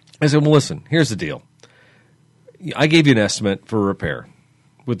said, well, listen, here's the deal. I gave you an estimate for repair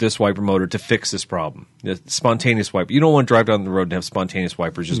with this wiper motor to fix this problem. The spontaneous wiper. You don't want to drive down the road and have spontaneous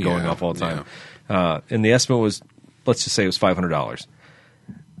wipers just going off all the time. And the estimate was let's just say it was $500.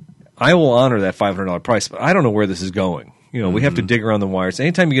 I will honor that $500 price, but I don't know where this is going. We have to dig around the wires.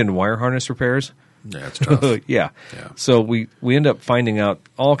 Anytime you get into wire harness repairs, Yeah, it's tough. yeah. So we end up finding out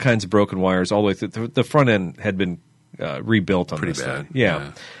all kinds of broken wires all the way through. The front end had been rebuilt on Pretty this bad. thing.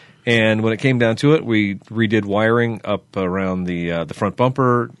 Yeah. And when it came down to it, we redid wiring up around the front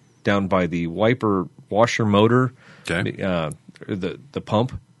bumper, down by the wiper washer motor, Okay. The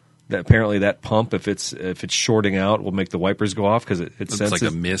pump. That apparently that pump, if it's shorting out, will make the wipers go off because it It's senses.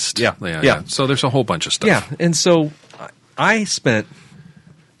 like a mist. Yeah. So there's a whole bunch of stuff. Yeah, and so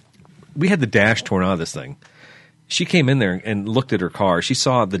we had the dash torn out of this thing. She came in there and looked at her car. She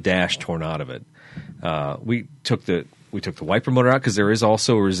saw the dash torn out of it. We took the wiper motor out because there is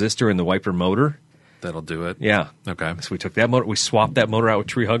also a resistor in the wiper motor. That'll do it. Yeah. Okay. So we took that motor. We swapped that motor out with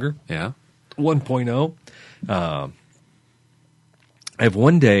Tree Hugger Yeah. 1.0. I have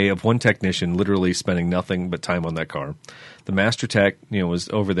one day of one technician literally spending nothing but time on that car. The master tech, was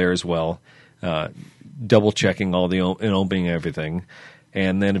over there as well, double checking all the ohming everything,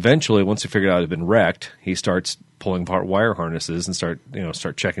 and then eventually, once he figured out it had been wrecked, he starts pulling apart wire harnesses and start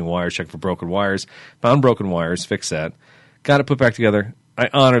checking wires, check for broken wires. Found broken wires, fixed that, got it put back together. I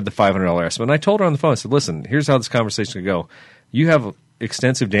honored the $500 estimate, and I told her on the phone. I said, "Listen, here's how this conversation could go. You have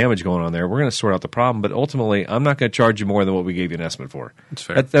extensive damage going on there. We're going to sort out the problem, but ultimately, I'm not going to charge you more than what we gave you an estimate for. That's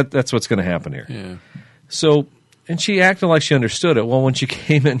fair. That's what's going to happen here." Yeah. So, and she acted like she understood it. Well, when she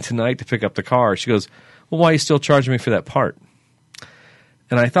came in tonight to pick up the car, she goes, "Well, why are you still charging me for that part?"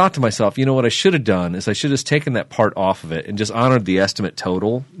 And I thought to myself, what I should have done is I should have just taken that part off of it and just honored the estimate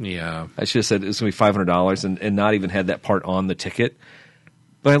total. Yeah. I should have said it's going to be $500 and not even had that part on the ticket.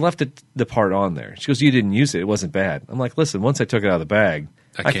 But I left the part on there. She goes, "You didn't use it. It wasn't bad." I'm like, "Listen, once I took it out of the bag,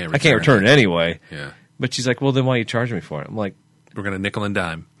 I can't return it anyway." Yeah. But she's like, "Well, then why are you charging me for it?" I'm like, We're going to nickel and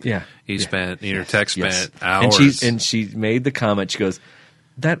dime. "Yeah." Your tech spent Yes. hours. And she made the comment. She goes,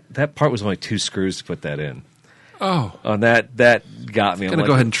 "That part was only 2 screws to put that in." Oh. On that got me. I'm Going to like,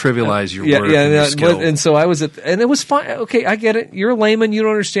 go ahead and trivialize your yeah, work yeah, and your yeah. skill. And so I was and it was fine. Okay, I get it. You're a layman. You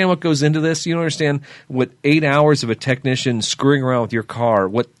don't understand what goes into this. You don't understand what 8 hours of a technician screwing around with your car,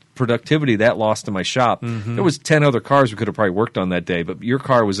 what productivity that lost in my shop. Mm-hmm. There was 10 other cars we could have probably worked on that day, but your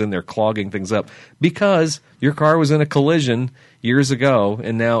car was in there clogging things up because your car was in a collision years ago,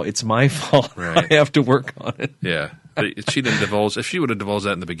 and now it's my fault. Right. I have to work on it. Yeah. But she didn't divulge. If she would have divulged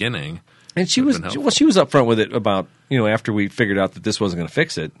that in the beginning. And she was she was upfront with it about after we figured out that this wasn't going to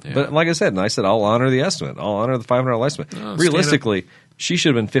fix it. Yeah. But like I said, I'll honor the estimate. I'll honor the $500 estimate. Oh, Realistically, she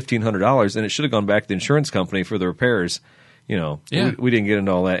should have been $1,500, and it should have gone back to the insurance company for the repairs. Yeah. We didn't get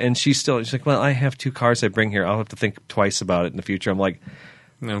into all that. And she's like, "Well, I have 2 cars I bring here. I'll have to think twice about it in the future." I'm like,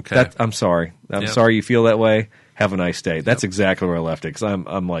 Okay. I'm sorry. I'm Yeah. sorry you feel that way. Have a nice day. That's exactly where I left it because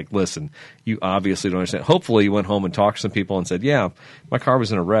I'm like, listen, you obviously don't understand. Hopefully you went home and talked to some people and said, "Yeah, my car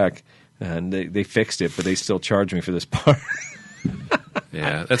was in a wreck and they fixed it, but they still charge me for this part."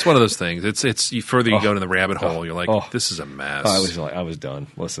 Yeah, that's one of those things. It's you further you go into the rabbit hole, you're like, this is a mess. I was done.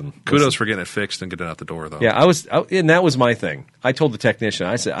 Listen. Kudos for getting it fixed and getting it out the door, though. Yeah, and that was my thing. I told the technician,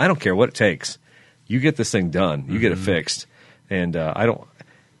 I said, "I don't care what it takes. You get this thing done. You get it fixed." And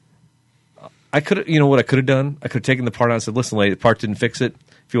I could, what I could have done? I could have taken the part out and said, "Listen, lady, the part didn't fix it.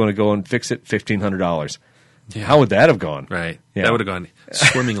 If you want to go and fix it, $1,500. Yeah. How would that have gone? Right. Yeah. That would have gone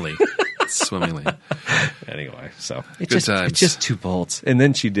swimmingly. Swimmingly. Anyway, so Good times. it's just 2 bolts. And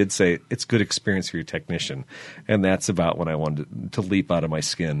then she did say, "It's good experience for your technician." And that's about when I wanted to leap out of my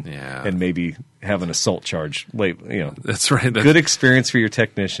skin Yeah. and maybe have an assault charge. That's right. That's Good experience for your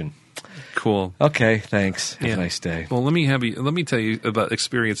technician. cool. Okay, thanks. Have Yeah. a nice day. Well, let me tell you about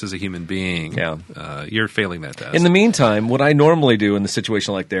experience as a human being. Yeah. You're failing that test. In the meantime, what I normally do in the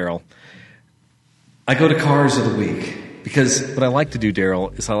situation like Daryl, I go to Cars of the Week. Because what I like to do,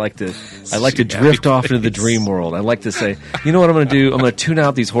 Daryl, is I like to drift off into the dream world. I like to say, you know what I'm going to do? I'm going to tune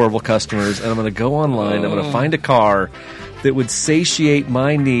out these horrible customers, and I'm going to go online. I'm going to find a car that would satiate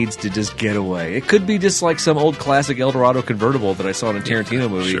my needs to just get away. It could be just like some old classic Eldorado convertible that I saw in a Tarantino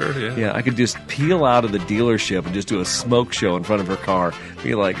movie. Sure, yeah. I could just peel out of the dealership and just do a smoke show in front of her car.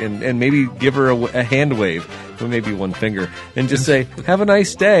 Be like, and maybe give her a hand wave with maybe one finger, and just say, "Have a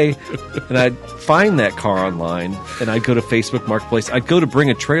nice day." And I'd find that car online, and I'd go to Facebook Marketplace. I'd go to Bring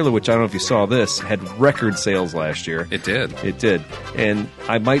a Trailer, which I don't know if you saw this, had record sales last year. It did. It did. And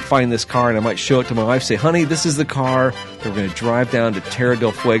I might find this car, and I might show it to my wife, say, "Honey, this is the car. We're going to drive down to Terra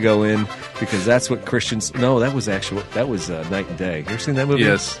del Fuego Inn, because that's what Christians. No, that was Night and Day. You ever seen that movie?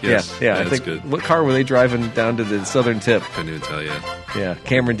 Yes. Yeah. I That's think. good. What car were they driving down to the southern tip? Couldn't even tell you. Yeah,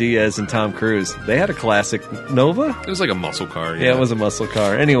 Cameron Diaz and Tom Cruise. They had a classic Nova. It was like a muscle car. Yeah, it was a muscle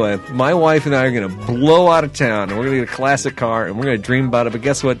car. Anyway, my wife and I are going to blow out of town, and we're going to get a classic car, and we're going to dream about it. But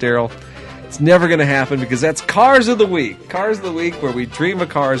guess what, Daryl? It's never going to happen because that's Cars of the Week. Cars of the Week, where we dream of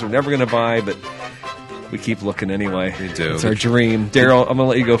cars we're never going to buy, but we keep looking anyway. We do. It's our dream. Daryl, I'm going to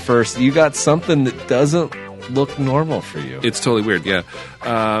let you go first. You got something that doesn't look normal for you. It's totally weird, yeah.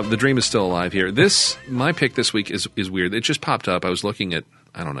 The dream is still alive here. My pick this week is weird. It just popped up. I was looking at,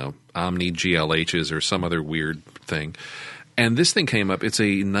 I don't know, Omni GLHs or some other weird thing. And this thing came up. It's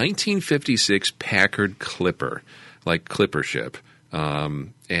a 1956 Packard Clipper, like Clipper ship.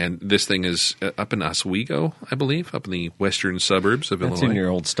 And this thing is up in Oswego, I believe, up in the western suburbs of Illinois. That's in your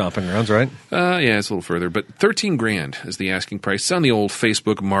old stomping grounds, right? Yeah, it's a little further, but $13,000 is the asking price. It's on the old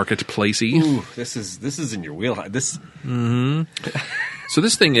Facebook Marketplacey. Ooh, this is in your wheelhouse. So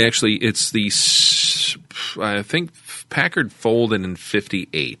this thing actually, it's the, I think, Packard folded in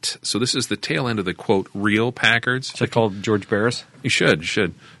 58. So this is the tail end of the, quote, real Packards. Is that called George Barris? You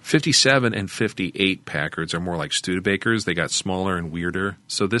should. 57 and 58 Packards are more like Studebakers. They got smaller and weirder.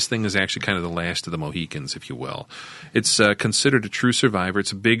 So this thing is actually kind of the last of the Mohicans, if you will. It's considered a true survivor.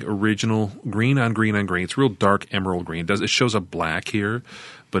 It's a big original green on green on green. It's real dark emerald green. It shows a black here,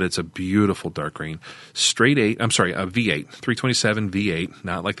 but it's a beautiful dark green. A V8, 327 V8,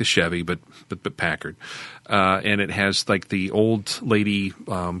 not like the Chevy, but Packard. And it has like the old lady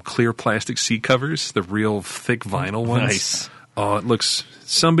clear plastic seat covers, the real thick vinyl ones. Nice. Oh, it looks,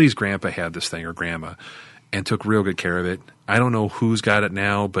 somebody's grandpa had this thing, or grandma, and took real good care of it. I don't know who's got it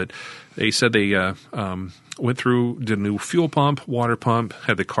now, but they said they went through, did a new fuel pump, water pump,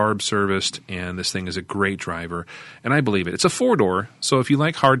 had the carb serviced, and this thing is a great driver. And I believe it. It's a 4-door, so if you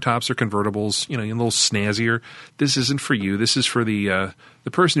like hardtops or convertibles, a little snazzier, this isn't for you. This is for the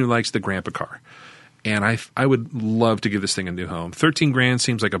person who likes the grandpa car. And I would love to give this thing a new home. $13,000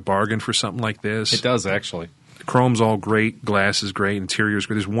 seems like a bargain for something like this. It does, actually. Chrome's all great, glass is great, interior's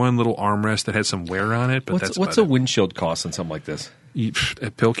great. There's one little armrest that had some wear on it, but what's a windshield cost on something like this?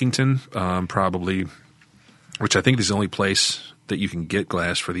 At Pilkington, probably, which I think is the only place that you can get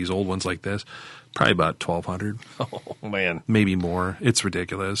glass for these old ones like this. Probably about $1,200. Oh man, maybe more. It's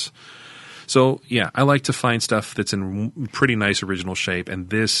ridiculous. So yeah, I like to find stuff that's in pretty nice original shape, and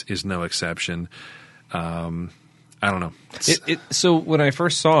this is no exception. I don't know. So when I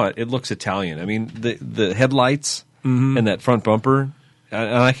first saw it, it looks Italian. I mean, the headlights and that front bumper,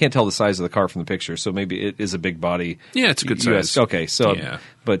 and I can't tell the size of the car from the picture, so maybe it is a big body. Yeah, it's a good size. Okay, so yeah.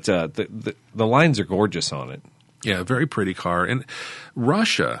 But the lines are gorgeous on it. Yeah, very pretty car. And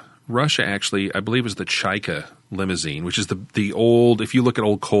Russia actually, I believe, is the Chaika limousine, which is the old. If you look at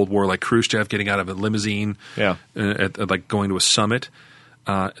old Cold War, like Khrushchev getting out of a limousine, like going to a summit.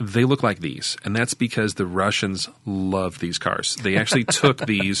 They look like these, and that's because the Russians love these cars. They actually took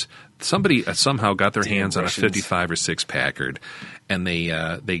these. Somebody somehow got their hands on a 55 or 6 Packard, and they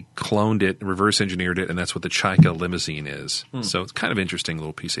cloned it, reverse engineered it, and that's what the Chaika limousine is. So it's kind of interesting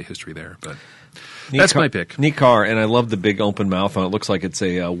little piece of history there. But that's my pick. Neat car, and I love the big open mouth on it. It looks like it's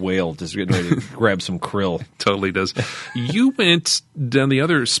a whale just getting ready to grab some krill. Totally does. You went down the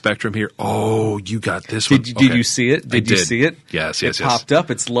other spectrum here. Oh, you got this one. Did you see it? Did you see it? Yes. It popped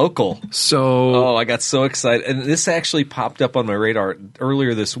up. It's local. So, I got so excited. And this actually popped up on my radar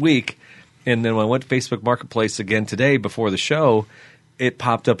earlier this week. And then when I went to Facebook Marketplace again today before the show, it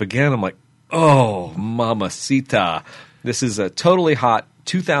popped up again. I'm like, oh, mamacita. This is a totally hot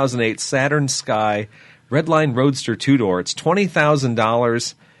 2008 Saturn Sky Redline Roadster 2-door. It's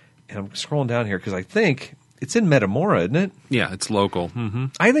 $20,000. And I'm scrolling down here because I think it's in Metamora, isn't it? Yeah, it's local. Mm-hmm.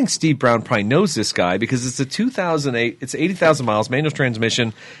 I think Steve Brown probably knows this guy because it's a 2008. It's 80,000 miles, manual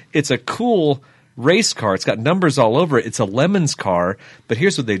transmission. It's a cool race car. It's got numbers all over it. It's a Lemons car. But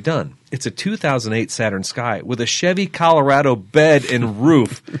here's what they've done. It's a 2008 Saturn Sky with a Chevy Colorado bed and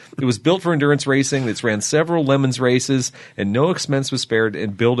roof. It was built for endurance racing. It's ran several Lemons races, and no expense was spared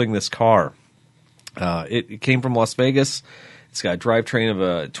in building this car. It came from Las Vegas. It's got a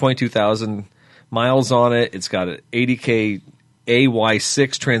drivetrain of 22,000 miles on it. It's got an 80K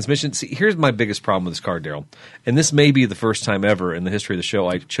AY6 transmission. See, here's my biggest problem with this car, Daryl. And this may be the first time ever in the history of the show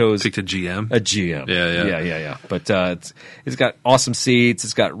I chose picked a GM. A GM. Yeah. But it's got awesome seats.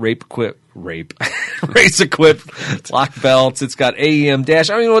 It's got race equipped lock belts. It's got AEM dash.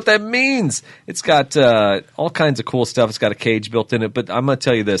 I don't even know what that means. It's got all kinds of cool stuff. It's got a cage built in it. But I'm going to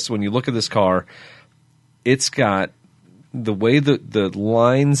tell you this: when you look at this car, it's got the way the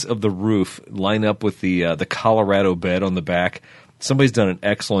lines of the roof line up with the Colorado bed on the back. somebody's done an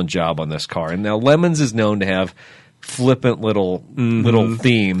excellent job on this car. And now Lemons is known to have flippant little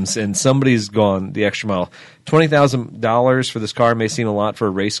themes, and somebody's gone the extra mile. $20,000 for this car may seem a lot for a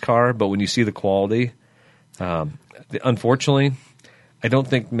race car, but when you see the quality, unfortunately, I don't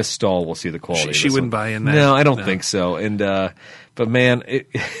think Miss Stahl will see the quality. She wouldn't buy in that. No, I don't think so. And but man,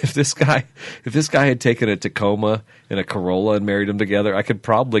 if this guy had taken a Tacoma and a Corolla and married them together, I could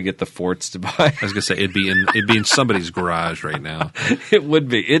probably get the Forts to buy. I was gonna say it'd be in somebody's garage right now. It would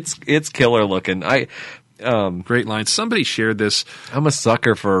be. It's killer looking. Great line. Somebody shared this. I'm a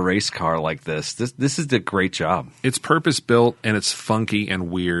sucker for a race car like this. This is a great job. It's purpose built and it's funky and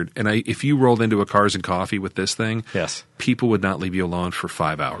weird. And if you rolled into a Cars and Coffee with this thing, yes, people would not leave you alone for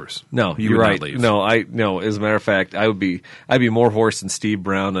 5 hours. No, you're right. No, as a matter of fact, I'd be more horse than Steve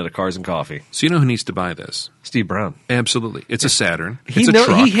Brown at a Cars and Coffee. So you know who needs to buy this? Steve Brown. Absolutely. It's a Saturn. It's a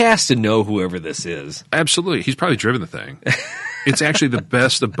truck. He has to know whoever this is. Absolutely. He's probably driven the thing. It's actually the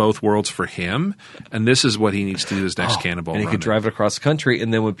best of both worlds for him, and this is what he needs to do his next Cannonball run. And he run. could drive it across the country,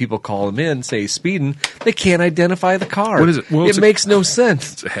 and then when people call him in, say he's speeding, they can't identify the car. What is it? Well, it makes no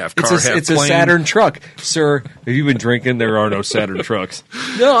sense. It's a half car, half plane. It's a Saturn truck. Sir, have you been drinking? There are no Saturn trucks.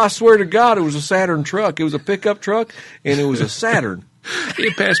 No, I swear to God, it was a Saturn truck. It was a pickup truck, and it was a Saturn. He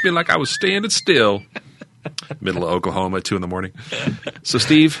passed me like I was standing still. Middle of Oklahoma, 2 a.m. So,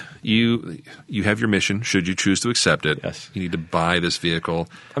 Steve, you have your mission. Should you choose to accept it, yes, you need to buy this vehicle.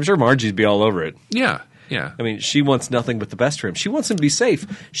 I'm sure Margie'd be all over it. Yeah. I mean, she wants nothing but the best for him. She wants him to be safe.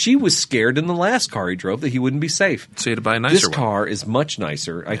 She was scared in the last car he drove that he wouldn't be safe. So you had to buy a nicer one. This car is much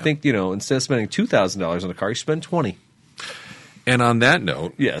nicer. I think, instead of spending $2,000 on a car, you spend $20,000. And on that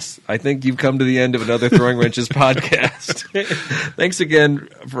note, yes, I think you've come to the end of another Throwing Wrenches podcast. Thanks again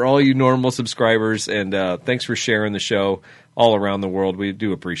for all you normal subscribers, and thanks for sharing the show all around the world. We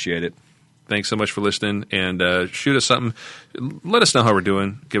do appreciate it. Thanks so much for listening, and shoot us something. Let us know how we're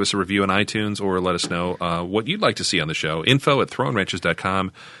doing. Give us a review on iTunes, or let us know what you'd like to see on the show.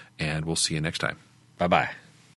 info@throwingwrenches.com, and we'll see you next time. Bye-bye.